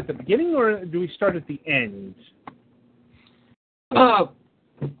start at the beginning or do we start at the end?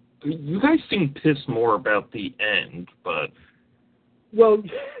 You guys seem pissed more about the end, but... Well,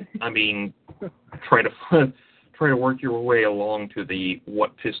 I mean, try to work your way along to the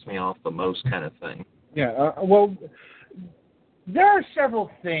what pissed me off the most kind of thing. Yeah, well, there are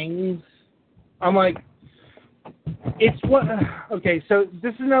several things. I'm like, it's what. Okay, so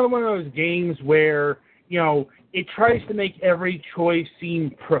this is another one of those games where it tries to make every choice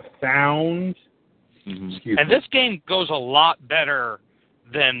seem profound. Mm-hmm. And this game goes a lot better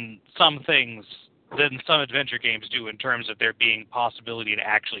than some adventure games do in terms of there being possibility to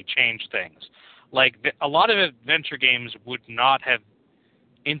actually change things. Like, a lot of adventure games would not have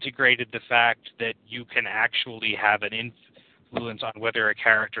integrated the fact that you can actually have an influence on whether a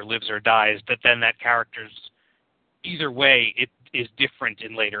character lives or dies, but then that character's, either way, it is different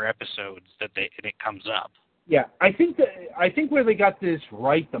in later episodes and it comes up. Yeah, I think where they got this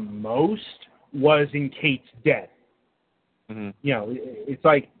right the most was in Kate's death. Mm-hmm. It's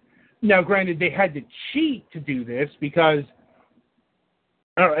like, now, granted, they had to cheat to do this because,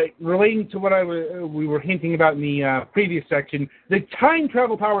 relating to what we were hinting about in the previous section, the time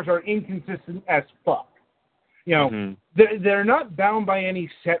travel powers are inconsistent as fuck. They're not bound by any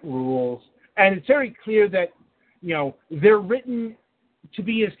set rules, and it's very clear that, they're written to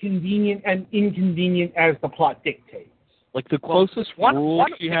be as convenient and inconvenient as the plot dictates. Like, the closest rule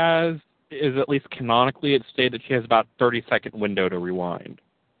she has is, at least canonically, it's stated that she has about a 30-second window to rewind.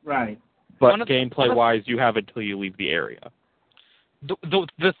 Right. But gameplay-wise, you have it until you leave the area.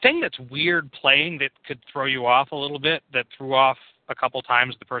 The thing that's weird playing that could throw you off a little bit, that threw off a couple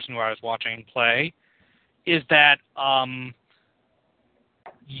times the person who I was watching play, is that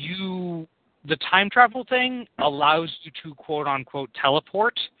the time travel thing allows you to quote-unquote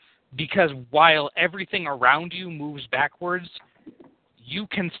teleport, because while everything around you moves backwards, you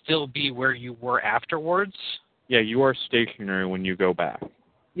can still be where you were afterwards. Yeah, you are stationary when you go back.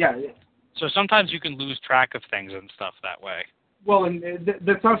 Yeah. So sometimes you can lose track of things and stuff that way. Well, and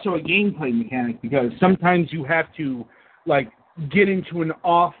that's also a gameplay mechanic, because sometimes you have to, get into an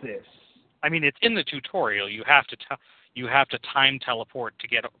office. I mean, it's in the tutorial. You have to time teleport to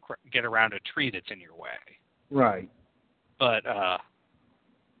get around a tree that's in your way. Right. But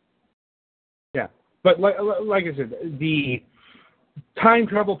yeah. But like I said, the time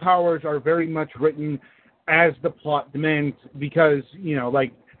travel powers are very much written as the plot demands, because,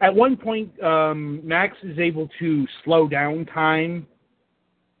 at one point, Max is able to slow down time.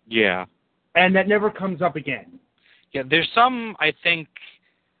 Yeah. And that never comes up again. Yeah, there's some, I think,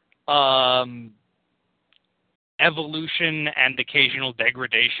 evolution and occasional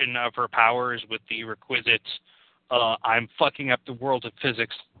degradation of her powers with the requisite, I'm fucking up the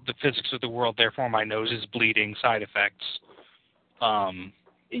physics of the world, therefore my nose is bleeding side effects.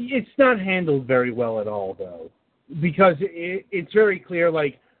 It's not handled very well at all, though, because it's very clear,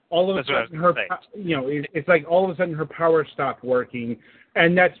 like, all of a sudden her, it's like all of a sudden her power stopped working,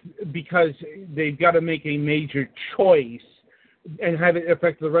 and that's because they've got to make a major choice and have it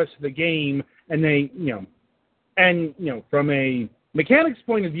affect the rest of the game, and from a mechanics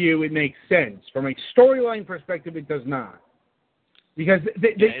point of view, it makes sense. From a storyline perspective, it does not. Because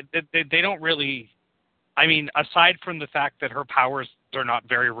they don't really, I mean, aside from the fact that her powers are not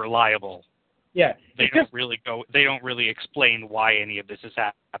very reliable, they don't really explain why any of this is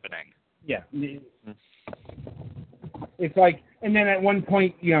happening. Yeah. It's like, and then at one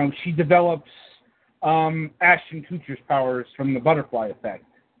point, she develops Ashton Kutcher's powers from the butterfly effect.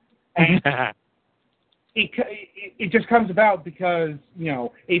 And it just comes about because,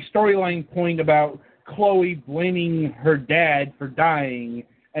 a storyline point about Chloe blaming her dad for dying,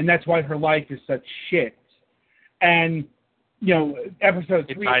 and that's why her life is such shit. And,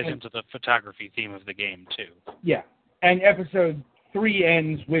 episode 3... It ties into the photography theme of the game, too. Yeah. And episode 3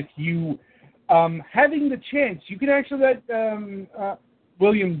 ends with you having the chance. You can actually let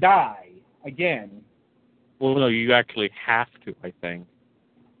William die again. Well, no, you actually have to, I think.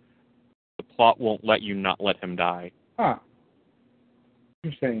 The plot won't let you not let him die. Huh.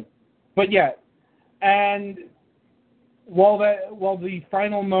 Interesting. But yeah, and while the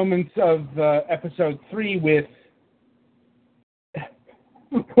final moments of episode 3 were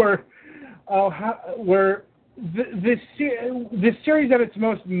this series at its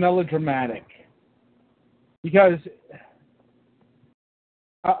most melodramatic, because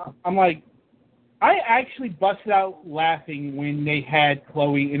I'm like, I actually busted out laughing when they had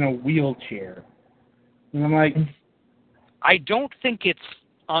Chloe in a wheelchair, and I'm like, I don't think it's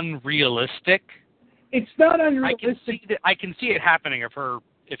unrealistic. It's not unrealistic. I can see it happening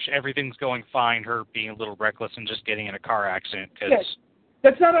if everything's going fine, her being a little reckless and just getting in a car accident. Yes,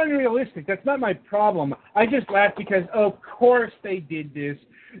 that's not unrealistic. That's not my problem. I just laughed because, of course, they did this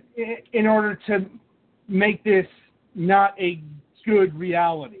in order to make this not a good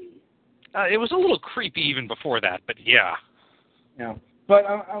reality. It was a little creepy even before that, but yeah. Yeah, but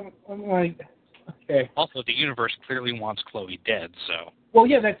I'm like, okay. Also, the universe clearly wants Chloe dead, so. Well,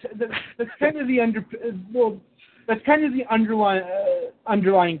 yeah, that's kind of the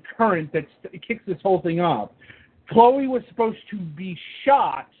underlying current that kicks this whole thing off. Chloe was supposed to be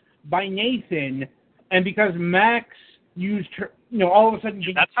shot by Nathan, and because Max used her, all of a sudden.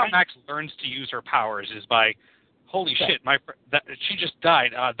 That's how Max learns to use her powers, is by, holy shit, she just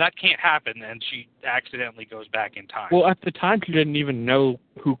died. That can't happen, and she accidentally goes back in time. Well, at the time, she didn't even know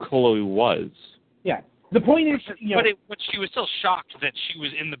who Chloe was. Yeah. The point is, but she was still shocked that she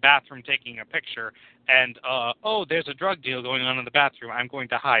was in the bathroom taking a picture, and there's a drug deal going on in the bathroom. I'm going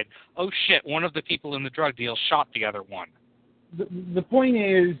to hide. Oh shit! One of the people in the drug deal shot the other one. The point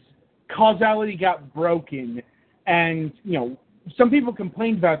is, causality got broken, and some people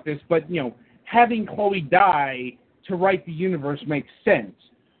complained about this, but having Chloe die to write the universe makes sense.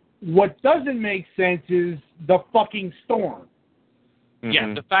 What doesn't make sense is the fucking storm. Mm-hmm.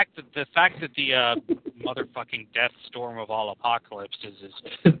 Yeah, the fact that the motherfucking death storm of all apocalypses is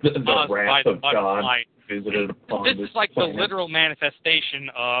the wrath of God visited upon this is like planet. the literal manifestation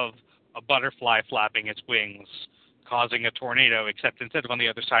of a butterfly flapping its wings, causing a tornado, except instead of on the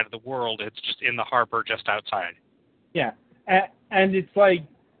other side of the world, it's just in the harbor just outside. Yeah, and it's like,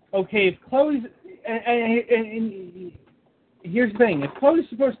 okay, if Chloe's... And here's the thing: if Chloe's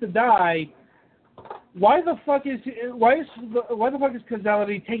supposed to die, why the fuck is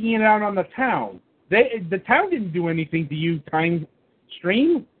causality taking it out on the town? The town didn't do anything to you, Time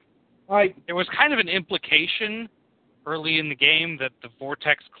Stream. Like, there was kind of an implication early in the game that the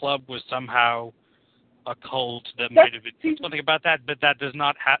Vortex Club was somehow a cult that might have been something about that, but that does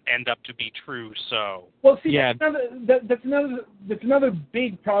not end up to be true. So, well, see, yeah. that's another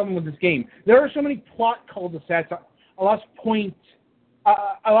big problem with this game. There are so many plot cul-de-sacs. I lost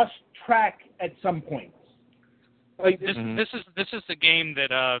track at some points. Like this is the game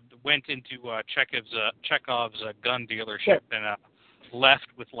that went into Chekhov's gun dealership and left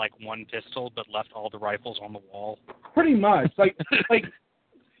with like one pistol, but left all the rifles on the wall. Pretty much,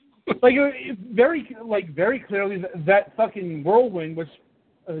 very clearly that fucking whirlwind was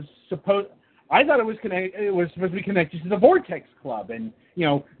supposed. I thought it was supposed to be connected to the Vortex Club, and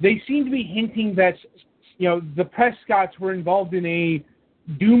they seem to be hinting that the Prescotts were involved in a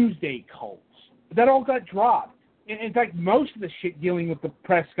doomsday cult. But that all got dropped. In fact, most of the shit dealing with the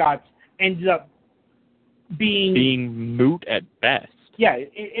Prescotts ended up being moot at best. Yeah,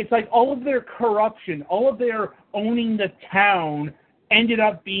 it's like all of their corruption, all of their owning the town ended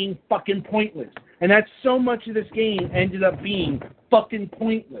up being fucking pointless. And that's so much of this game ended up being fucking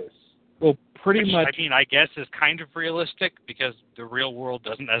pointless. Well, pretty much. I mean, I guess is kind of realistic because the real world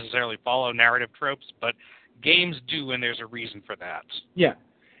doesn't necessarily follow narrative tropes, but games do, and there's a reason for that. Yeah.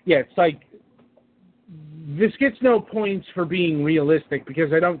 Yeah, it's like, this gets no points for being realistic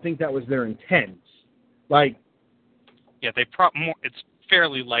because I don't think that was their intent. Like, yeah, it's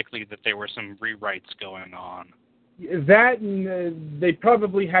fairly likely that there were some rewrites going on. That, and they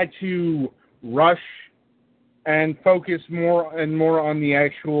probably had to rush and focus more and more on the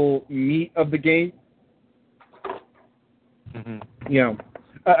actual meat of the game. Mm-hmm. You know,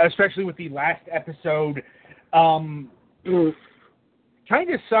 especially with the last episode, kind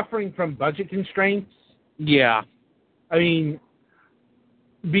of suffering from budget constraints. Yeah. I mean,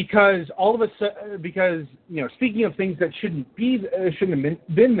 because all of because speaking of things that shouldn't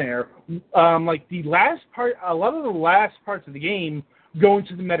have been there, like the last part, a lot of the last parts of the game go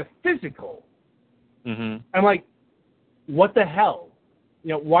into the metaphysical. Mm-hmm. I'm like, what the hell?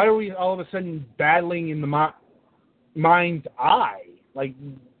 Why are we all of a sudden battling in the mind's eye? Like,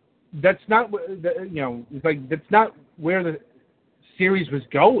 that's not it's like that's not where the series was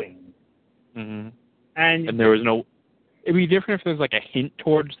going. Mm-hmm. And there was no. It'd be different if there was like a hint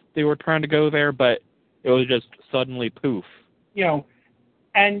towards they were trying to go there, but it was just suddenly poof. I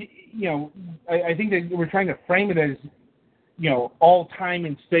think that we're trying to frame it as, all time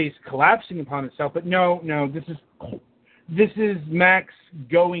and space collapsing upon itself. But no, this is Max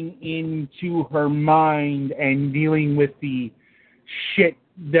going into her mind and dealing with the shit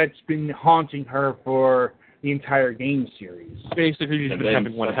that's been haunting her for the entire game series. Basically, she's been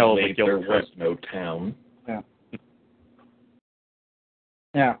having one hell of a guilt trip. There was no town. Yeah.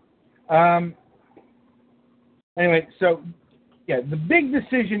 Yeah. Anyway, so, yeah, the big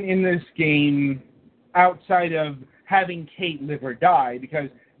decision in this game, outside of having Kate live or die, because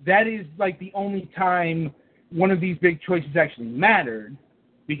that is, like, the only time one of these big choices actually mattered,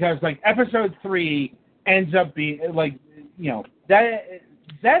 because, like, Episode 3 ends up being, like,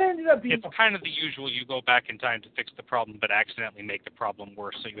 that ended up being... It's kind of the usual, you go back in time to fix the problem, but accidentally make the problem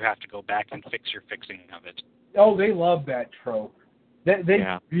worse, so you have to go back and fix your fixing of it. Oh, they love that trope. They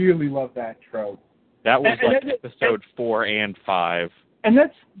really love that trope. That was episode 4 and 5. And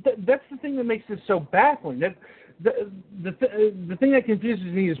that's the thing that makes this so baffling. That the thing that confuses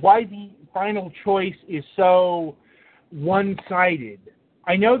me is why the final choice is so one-sided.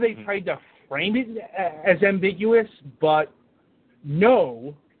 I know they tried to frame it as ambiguous, but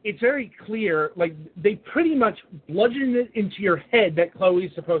no, it's very clear. Like, they pretty much bludgeoned it into your head that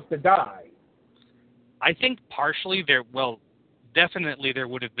Chloe's supposed to die. I think partially definitely there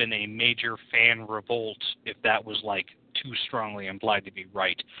would have been a major fan revolt if that was, like, too strongly implied to be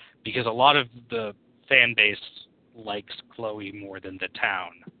right, because a lot of the fan base likes Chloe more than the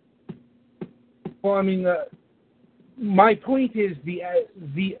town. Well, I mean, my point is the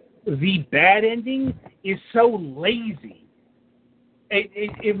bad ending is so lazy.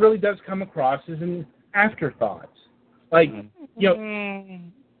 It really does come across as an afterthought. Like,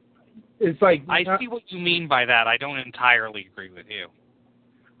 it's like... I see what you mean by that. I don't entirely agree with you.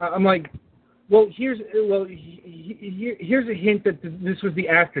 I'm like, well, here's a hint that this was the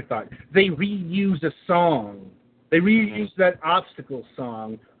afterthought. They reused a song. They reused that obstacle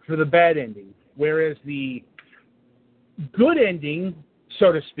song for the bad ending, whereas the good ending,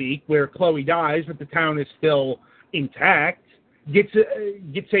 so to speak, where Chloe dies but the town is still intact, gets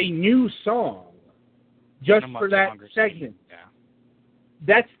a new song just for that segment. Yeah.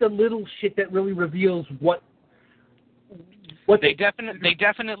 That's the little shit that really reveals what they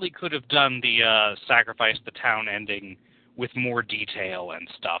definitely could have done the sacrifice the town ending with more detail and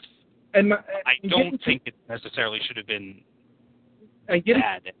stuff. I don't think it necessarily should have been a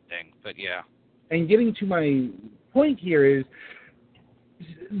bad ending, but yeah. And getting to my point here is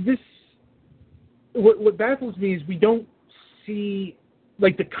this. What baffles me is we don't see,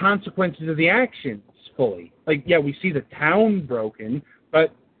 like, the consequences of the actions fully. Like, yeah, we see the town broken,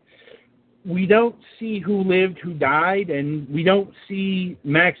 but we don't see who lived, who died, and we don't see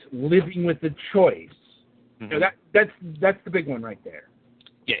Max living with the choice. Mm-hmm. That's the big one right there.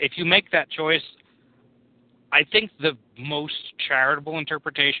 Yeah, if you make that choice, I think the most charitable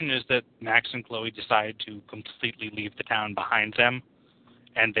interpretation is that Max and Chloe decided to completely leave the town behind them,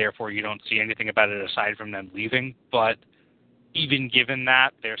 and therefore you don't see anything about it aside from them leaving. But even given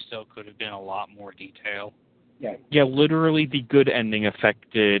that, there still could have been a lot more detail. Yeah, literally the good ending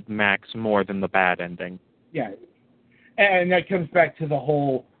affected Max more than the bad ending. Yeah, and that comes back to the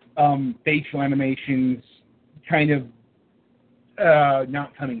whole facial animations kind of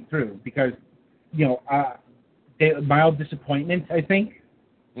not coming through because, mild disappointment, I think.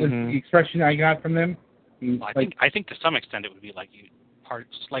 Was the expression I got from them. Well, I think to some extent it would be like you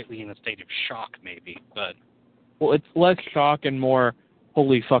slightly in a state of shock, maybe, but. Well, it's less shock and more,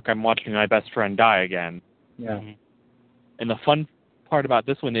 holy fuck, I'm watching my best friend die again. Yeah. And the fun part about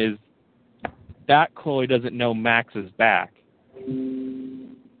this one is that Chloe doesn't know Max is back.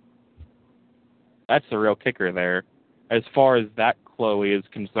 That's the real kicker there. As far as that Chloe is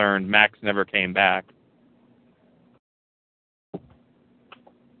concerned, Max never came back.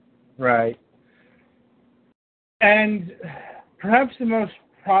 Right. And perhaps the most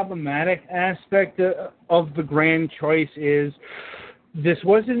problematic aspect of the grand choice is this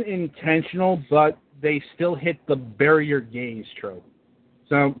wasn't intentional, but they still hit the barrier gaze trope.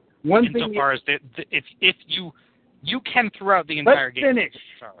 So one thing, insofar as if you can throughout the entire game. Let's finish.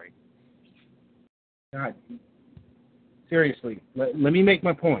 Sorry. God. Seriously, let me make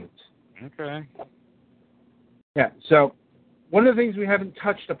my point. Okay. Yeah. So one of the things we haven't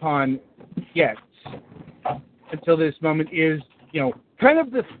touched upon yet until this moment is, kind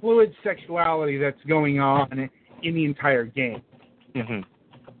of the fluid sexuality that's going on in the entire game. Mm-hmm.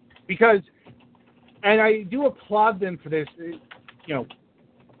 Because, and I do applaud them for this,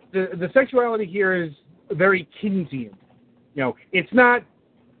 the sexuality here is very Keynesian. It's not,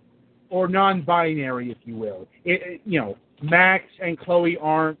 or non-binary, if you will. Max and Chloe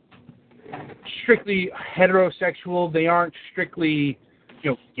aren't strictly heterosexual. They aren't strictly,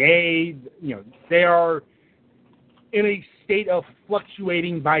 gay. They are in a state of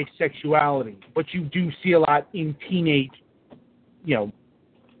fluctuating bisexuality, which you do see a lot in teenagers.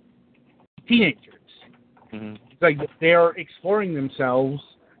 Mm-hmm. It's like they are exploring themselves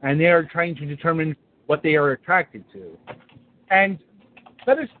and they are trying to determine what they are attracted to. And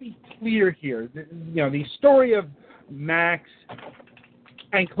let us be clear here. The story of Max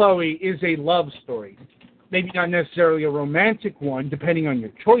and Chloe is a love story. Maybe not necessarily a romantic one, depending on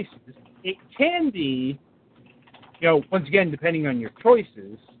your choices. It can be, once again, depending on your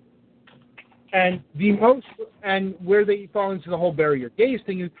choices. And where they fall into the whole barrier gaze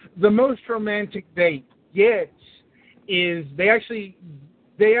thing is the most romantic they get is they actually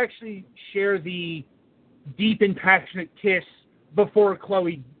share the deep and passionate kiss before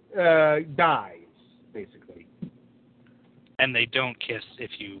Chloe dies, basically. And they don't kiss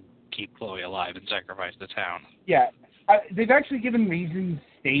if you keep Chloe alive and sacrifice the town. Yeah. They've actually given reasons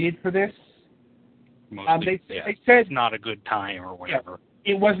stated for this. Mostly, they said it's not a good time or whatever.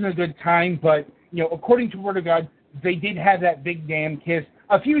 Yeah, it wasn't a good time, but, according to Word of God, they did have that big damn kiss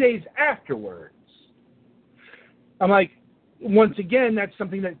a few days afterwards. I'm like, once again, that's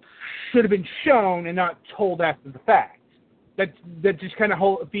something that should have been shown and not told after the fact. That just kind of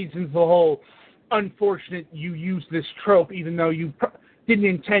feeds into the whole unfortunate you use this trope even though you didn't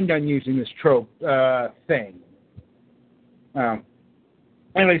intend on using this trope thing.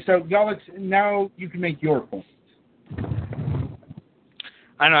 Anyway, so Galax, now you can make your point.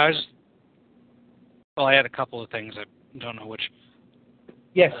 I know. I had a couple of things. I don't know which.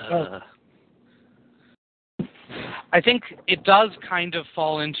 Yes. I think it does kind of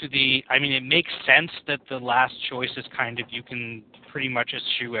fall into it makes sense that the last choice is kind of, you can pretty much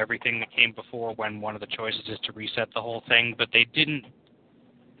eschew everything that came before when one of the choices is to reset the whole thing, but they didn't,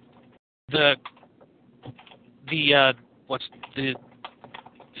 what's the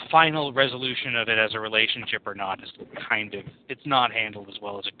final resolution of it as a relationship or not is kind of, it's not handled as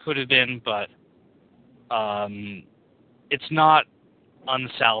well as it could have been, but it's not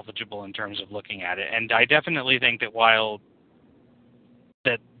unsalvageable in terms of looking at it. And I definitely think that while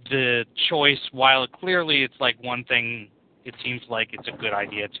that the choice, while clearly it's like one thing, it seems like it's a good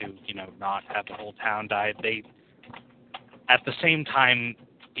idea to, not have the whole town die. They, at the same time,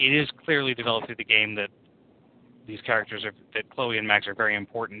 it is clearly developed through the game that these characters that Chloe and Max are very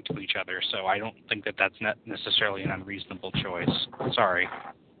important to each other. So I don't think that that's not necessarily an unreasonable choice. Sorry.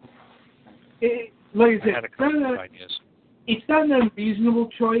 Like I said, I had a couple of ideas. It's not an unreasonable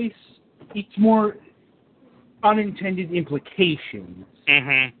choice. It's more unintended implications.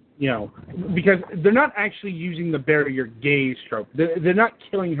 Mm-hmm. Because they're not actually using the barrier gaze trope. They're not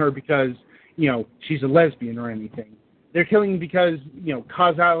killing her because, she's a lesbian or anything. They're killing because,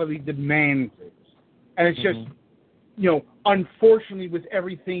 causality demands it. And it's just, unfortunately with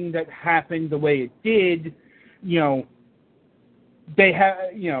everything that happened the way it did, they have,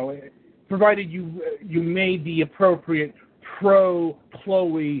 provided you made the appropriate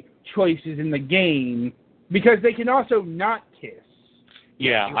pro-Chloe choices in the game, because they can also not kiss.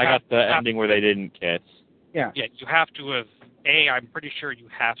 Yeah, I got the ending where they didn't kiss. Yeah. Yeah, you have to have, I'm pretty sure you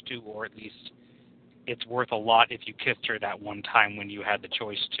have to, or at least it's worth a lot if you kissed her that one time when you had the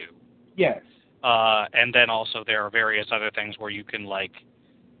choice to. Yes. And then also there are various other things where you can,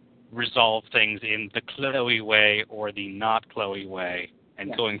 resolve things in the Chloe way or the not Chloe way,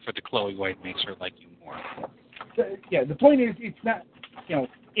 and going for the Chloe way makes her like you more. The point is, it's not,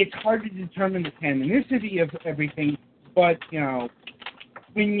 it's hard to determine the canonicity of everything, but,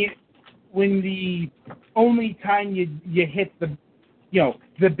 when the only time you hit the,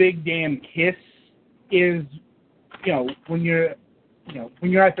 the big damn kiss is, when you're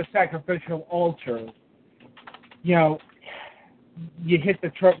at the sacrificial altar, you hit the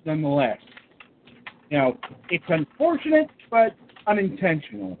trope nonetheless. It's unfortunate, but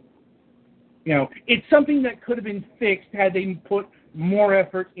unintentional. It's something that could have been fixed had they put more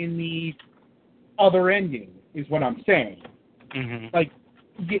effort in the other ending, is what I'm saying. Mm-hmm. Like,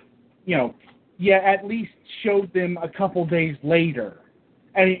 at least showed them a couple days later.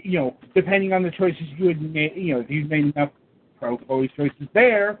 And, depending on the choices you had made, if you'd made enough pro-Chloe choices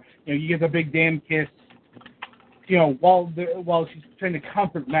there, you get the big damn kiss, while she's trying to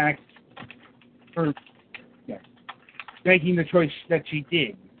comfort Max for making the choice that she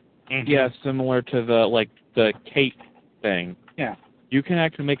did. Mm-hmm. Yeah, similar to the Kate thing. Yeah. You can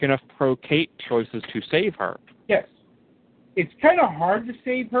actually make enough pro-Kate choices to save her. Yes. It's kind of hard to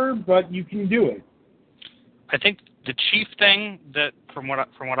save her, but you can do it. I think the chief thing that, from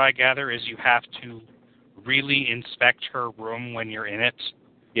what I gather, is you have to really inspect her room when you're in it.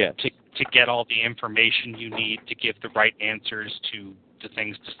 Yes. To get all the information you need to give the right answers to the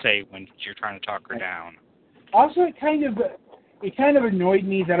things to say when you're trying to talk her down. Also, it kind of annoyed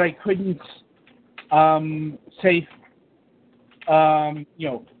me that I couldn't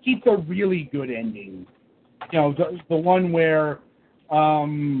keep the really good ending. The one where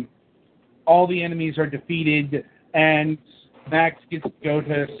all the enemies are defeated and Max gets to go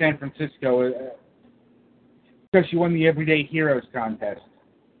to San Francisco because she won the Everyday Heroes contest.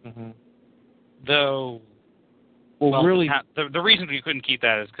 Mm-hmm. Though, really, the reason you couldn't keep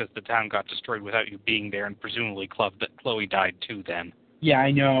that is because the town got destroyed without you being there, and presumably Chloe died too then. Yeah, I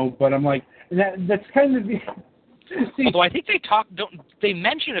know, but I'm like, that's kind of... Although I think they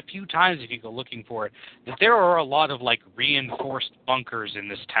mention a few times, if you go looking for it, that there are a lot of reinforced bunkers in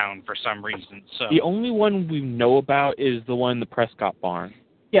this town for some reason. So the only one we know about is the one in the Prescott barn.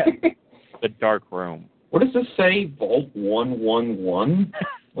 Yeah. The dark room. What does this say? Vault 111?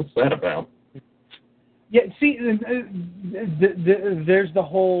 What's that about? Yeah, see, there's the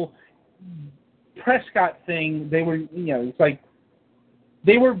whole Prescott thing. They were, it's like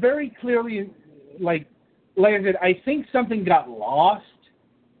they were very clearly like I said, I think something got lost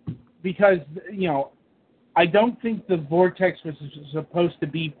because, I don't think the vortex was supposed to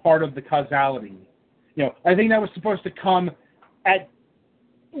be part of the causality. I think that was supposed to come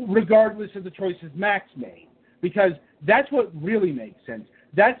regardless of the choices Max made, because that's what really makes sense.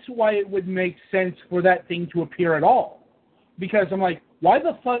 That's why it would make sense for that thing to appear at all. Because I'm like, why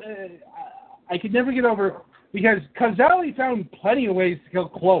the fuck? I could never get over, because causality found plenty of ways to kill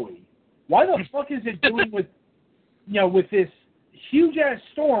Chloe. Why the fuck is it doing with this huge-ass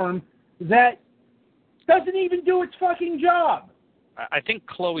storm that doesn't even do its fucking job? I think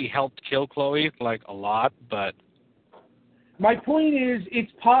Chloe helped kill Chloe, a lot, but... My point is,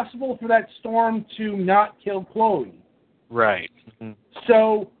 it's possible for that storm to not kill Chloe. Right. Mm-hmm.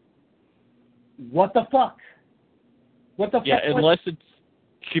 So, what the fuck? What the fuck? Yeah, unless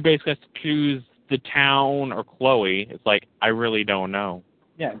she basically has to choose the town or Chloe. It's I really don't know.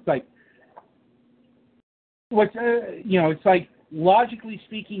 Yeah, it's it's logically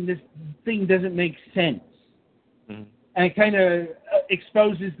speaking, this thing doesn't make sense. Mm-hmm. And it kind of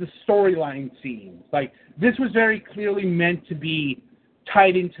exposes the storyline scenes. This was very clearly meant to be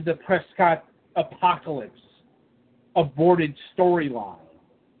tied into the Prescott apocalypse aborted storyline,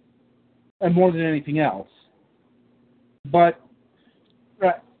 and more than anything else. But,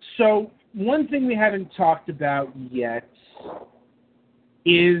 so, one thing we haven't talked about yet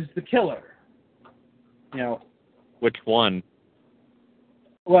is the killer. Which one?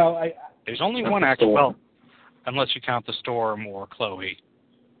 Well, there's only one actual. Well, unless you count the storm or Chloe.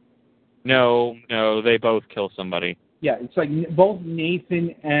 No, they both kill somebody. Yeah, it's both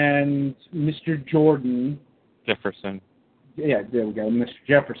Nathan and Mr. Jordan. Jefferson. Yeah, there we go, Mr.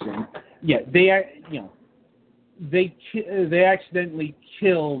 Jefferson. Yeah, they accidentally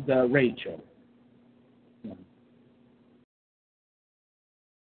killed Rachel.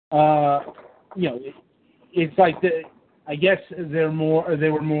 It's I guess they were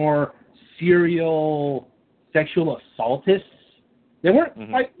more serial sexual assaultists. They weren't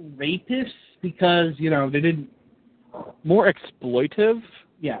quite rapists because, they didn't... More exploitive?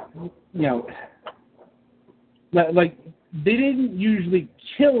 Yeah. They didn't usually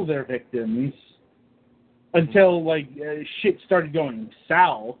kill their victims until, shit started going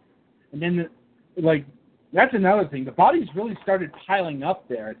south. And then, that's another thing. The bodies really started piling up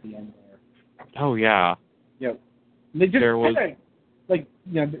there at the end there. Oh, yeah. Yeah. They just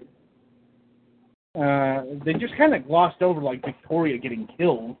they just kind of glossed over, Victoria getting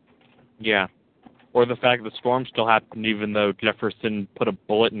killed. Yeah. Or the fact the storm still happened even though Jefferson put a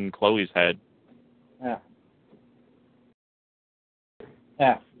bullet in Chloe's head. Yeah.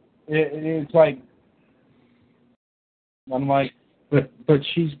 Yeah. It's like... I'm like... But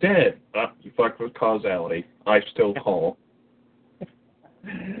she's dead. You fucked with causality. I still call.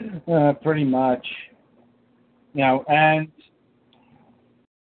 Pretty much. And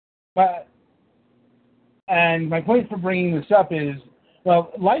my point for bringing this up is,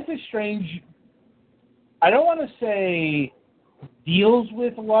 well, Life is Strange, I don't want to say deals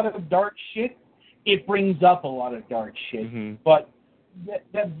with a lot of dark shit. It brings up a lot of dark shit, but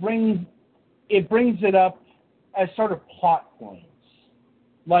it brings it up as sort of plot points.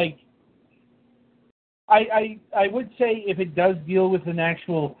 Like, I would say if it does deal with an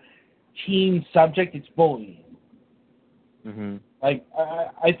actual teen subject, it's bullying. Mm-hmm. Like,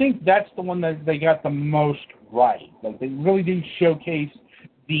 I think that's the one that they got the most right. Like, they really do showcase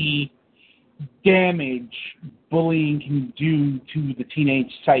the damage bullying can do to the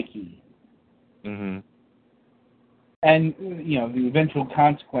teenage psyche. Mm-hmm. And, the eventual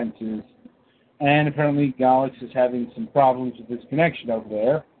consequences. And apparently Galax is having some problems with his connection over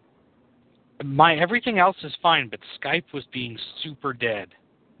there. Everything else is fine, but Skype was being super dead.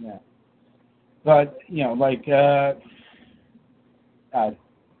 Yeah. But, I'm like,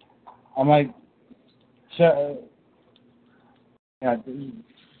 so,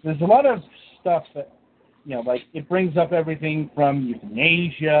 there's a lot of stuff that, it brings up everything from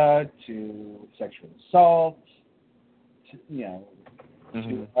euthanasia to sexual assault, to,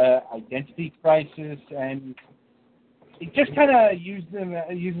 to identity crisis, and it just kind of uses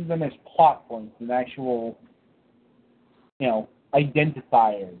them as plot points and actual,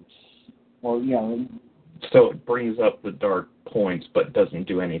 identifiers, or So it brings up the dark points, but doesn't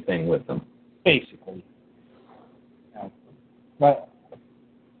do anything with them. Basically. But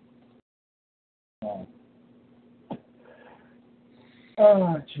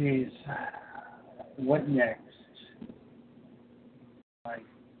oh, jeez. What next?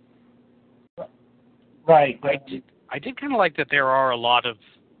 Right. I did kind of like that there are a lot of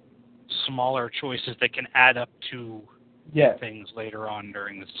smaller choices that can add up to things later on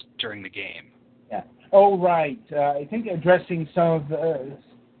during the game. Yeah. Oh, right. I think addressing some of the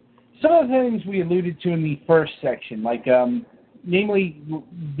things we alluded to in the first section, like namely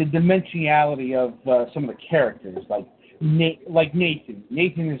the dimensionality of some of the characters, like Nathan.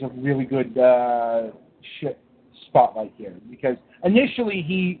 Nathan is a really good spotlight here because initially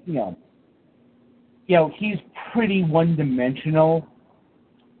he's pretty one-dimensional.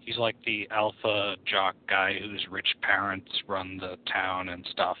 He's like the alpha jock guy whose rich parents run the town and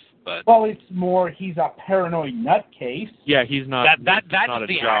stuff. But it's more he's a paranoid nutcase. Yeah, he's not. That's not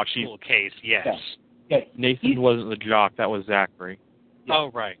the a jock. actual case. Yes. Yeah. Nathan wasn't the jock. That was Zachary. Yeah.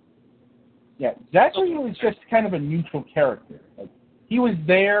 Oh, right. Yeah, Zachary was just kind of a neutral character. Like, he was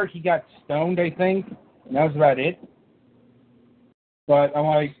there. He got stoned, I think, and that was about it. But I'm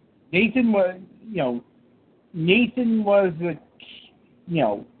like, Nathan was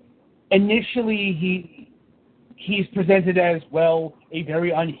initially he's presented as, well, a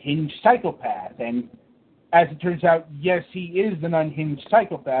very unhinged psychopath. And as it turns out, yes, he is an unhinged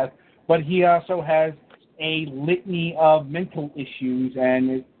psychopath, but he also has a litany of mental issues,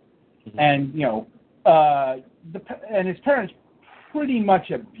 and his parents pretty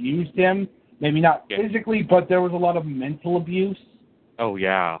much abused him. Maybe not physically, but there was a lot of mental abuse. Oh,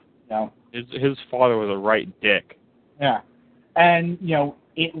 yeah. His father was a right dick. Yeah. And,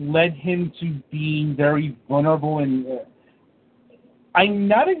 it led him to being very vulnerable, and I'm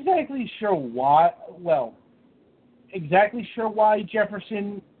not exactly sure why,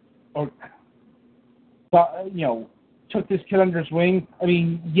 Jefferson took this kid under his wing. I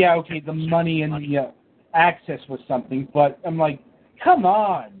mean, the money and the access was something, but I'm like, come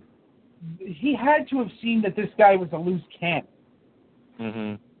on. He had to have seen that this guy was a loose cannon.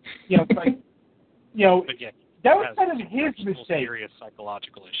 Mm-hmm. That was kind of his mistake. Serious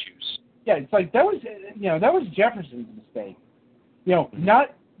psychological issues. Yeah, it's like that was Jefferson's mistake.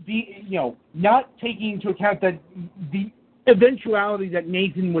 Not taking into account that the eventuality that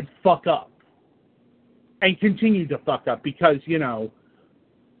Nathan would fuck up and continue to fuck up because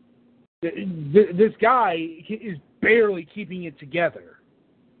this guy is barely keeping it together.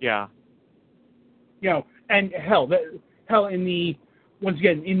 Yeah. And hell, in the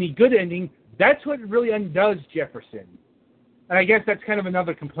good ending, that's what really undoes Jefferson. and I guess that's kind of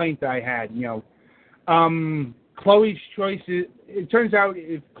another complaint that I had. Chloe's choices. It turns out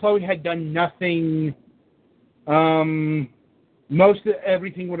if Chloe had done nothing, most of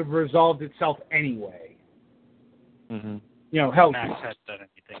everything would have resolved itself anyway. Mm-hmm. Hell, Max had done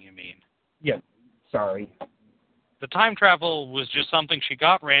anything, you mean? Yeah. Sorry. The time travel was just something she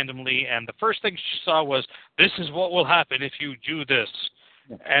got randomly, and the first thing she saw was, this is what will happen if you do this.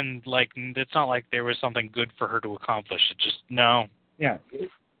 Yeah. And, it's not like there was something good for her to accomplish. It just, no. Yeah.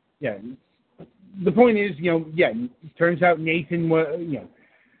 Yeah. The point is, it turns out Nathan was,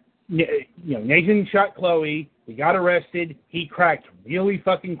 Nathan shot Chloe. He got arrested. He cracked really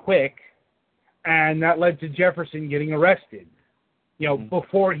fucking quick, and that led to Jefferson getting arrested.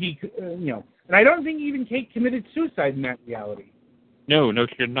 Before he, and I don't think even Kate committed suicide in that reality. No,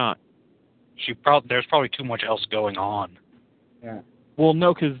 she did not. There's probably too much else going on. Yeah. Well,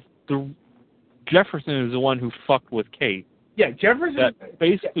 no, because Jefferson is the one who fucked with Kate. Yeah, Jefferson. That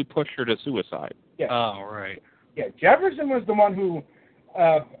basically pushed her to suicide. Yeah. Oh, right. Yeah, Jefferson was the one who.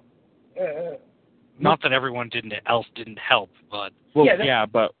 Not that everyone else didn't help, but. Well,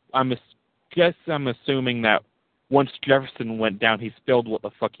 but I'm assuming that once Jefferson went down, he spilled what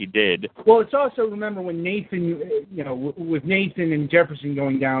the fuck he did. Well, it's also, remember, when Nathan, with Nathan and Jefferson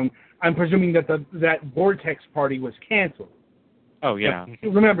going down, I'm presuming that that Vortex party was canceled. Oh, yeah.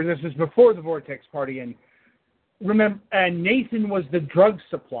 Remember, this was before the Vortex party, and Nathan was the drug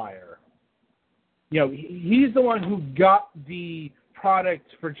supplier. He's the one who got the product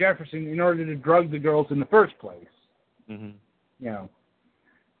for Jefferson in order to drug the girls in the first place. Mm-hmm.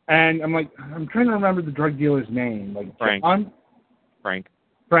 And I'm trying to remember the drug dealer's name. Frank.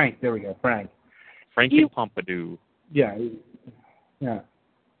 Frank, there we go, Frank. Frankie Pompidou. Yeah. Yeah.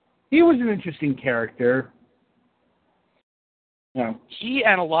 He was an interesting character. He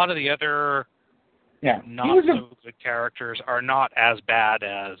and a lot of the other not-so-good characters are not as bad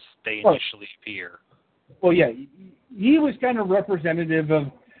as they initially appear. Well, yeah. He was kind of representative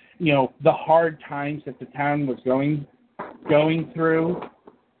of, the hard times that the town was going through.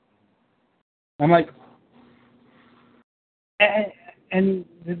 I'm like, and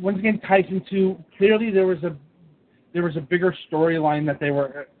once again ties into, clearly there was a bigger storyline that they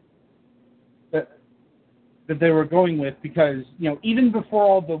were going with, because even before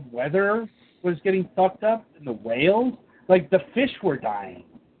all the weather was getting fucked up and the whales, the fish were dying.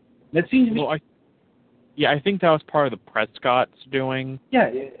 That seems to be. Well, I think that was part of the Prescott's doing.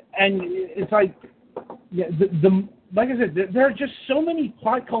 Yeah, and it's like, like I said, there are just so many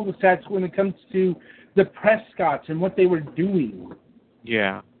plot cul-de-sacs when it comes to the Prescotts and what they were doing.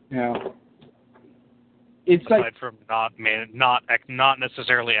 Yeah. It's aside from not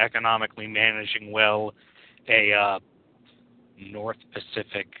necessarily economically managing well a North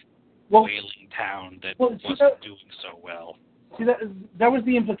Pacific whaling town that wasn't doing so well. See, that was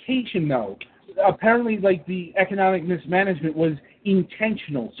the implication, though. Apparently, the economic mismanagement was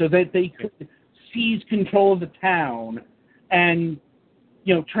intentional, so that they could seize control of the town and,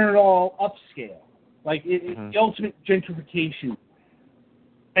 turn it all upscale. The ultimate gentrification.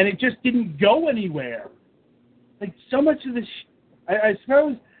 And it just didn't go anywhere. So much of this... I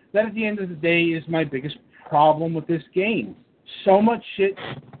suppose that at the end of the day is my biggest problem with this game. So much shit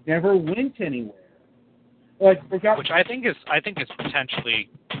never went anywhere. Which I think is potentially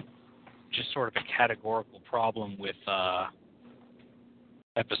just sort of a categorical problem with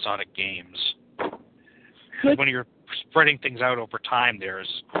episodic games. When you're spreading things out over time,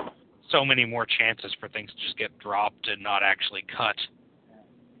 there's so many more chances for things to just get dropped and not actually cut.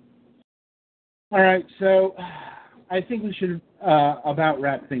 All right, so I think we should about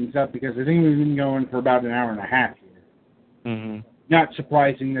wrap things up, because I think we've been going for about an hour and a half here. Mm-hmm. Not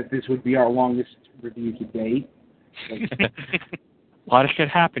surprising that this would be our longest review to date. A lot of shit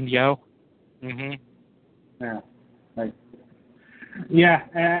happened, yo. Mm-hmm. Yeah.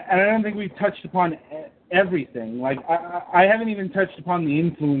 And I don't think we've touched upon everything. I haven't even touched upon the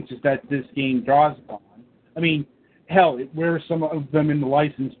influences that this game draws upon. I mean, hell, where are some of them in the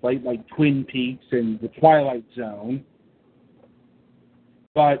license plate, like Twin Peaks and The Twilight Zone?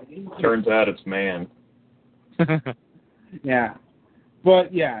 But turns out it's man. Yeah.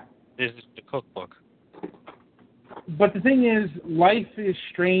 But, yeah. This is the cookbook. But the thing is, life is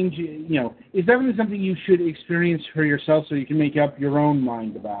strange. It's definitely something you should experience for yourself so you can make up your own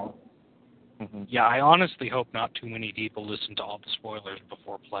mind about. Mm-hmm. Yeah, I honestly hope not too many people listen to all the spoilers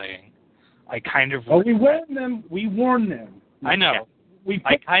before playing. I kind of... we warn them. We warn them. I know.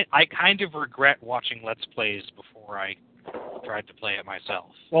 I kind of regret watching Let's Plays before I tried to play it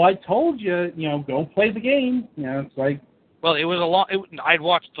myself. Well, I told you, go play the game. It's like... Well, it was a long... I'd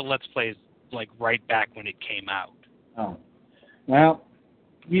watched the Let's Plays, right back when it came out. Oh. Well,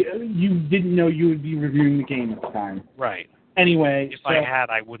 you didn't know you would be reviewing the game at the time. Right. Anyway. If I had,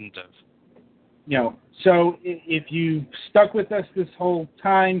 I wouldn't have. So if you stuck with us this whole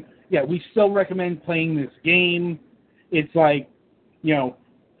time, we still recommend playing this game. It's like,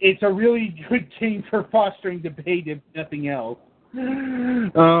 it's a really good game for fostering debate, if nothing else.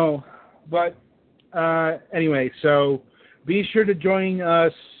 But anyway, so be sure to join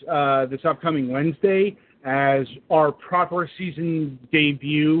us this upcoming Wednesday as our proper season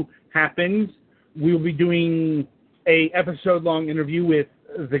debut happens. We will be doing a episode-long interview with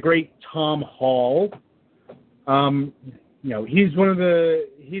the great Tom Hall. He's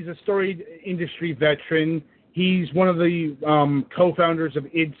a storied industry veteran. He's one of the co-founders of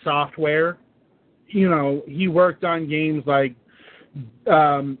id Software. He worked on games like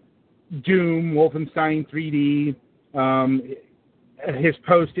Doom, Wolfenstein 3D. His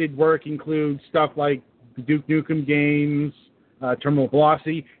posted work includes stuff like Duke Nukem games, Terminal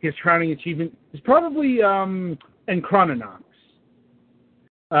Velocity. His crowning achievement is probably Chrononauts.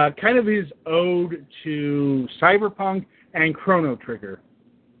 Kind of his ode to Cyberpunk and Chrono Trigger.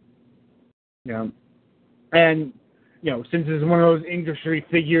 And, since it's one of those industry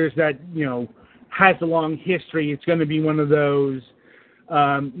figures that, has a long history, it's going to be one of those,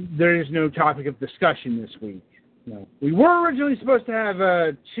 there is no topic of discussion this week. We were originally supposed to have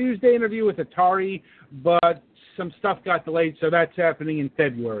a Tuesday interview with Atari, but some stuff got delayed, so that's happening in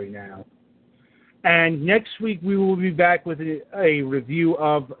February now. And next week we will be back with a review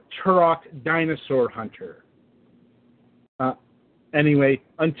of Turok Dinosaur Hunter. Anyway,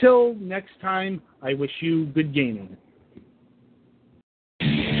 until next time, I wish you good gaming.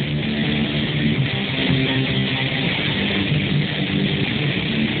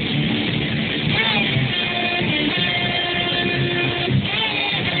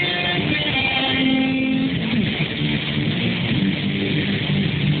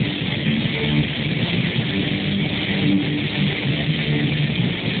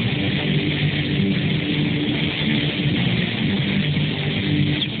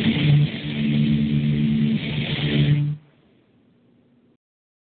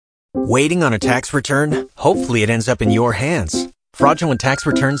 Waiting on a tax return? Hopefully it ends up in your hands. Fraudulent tax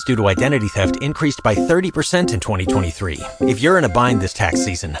returns due to identity theft increased by 30% in 2023. If you're in a bind this tax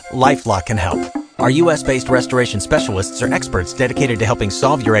season, LifeLock can help. Our U.S.-based restoration specialists are experts dedicated to helping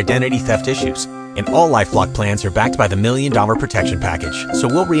solve your identity theft issues. And all LifeLock plans are backed by the $1 Million Protection Package. So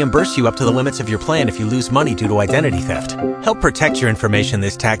we'll reimburse you up to the limits of your plan if you lose money due to identity theft. Help protect your information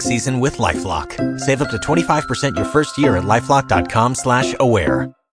this tax season with LifeLock. Save up to 25% your first year at LifeLock.com/aware.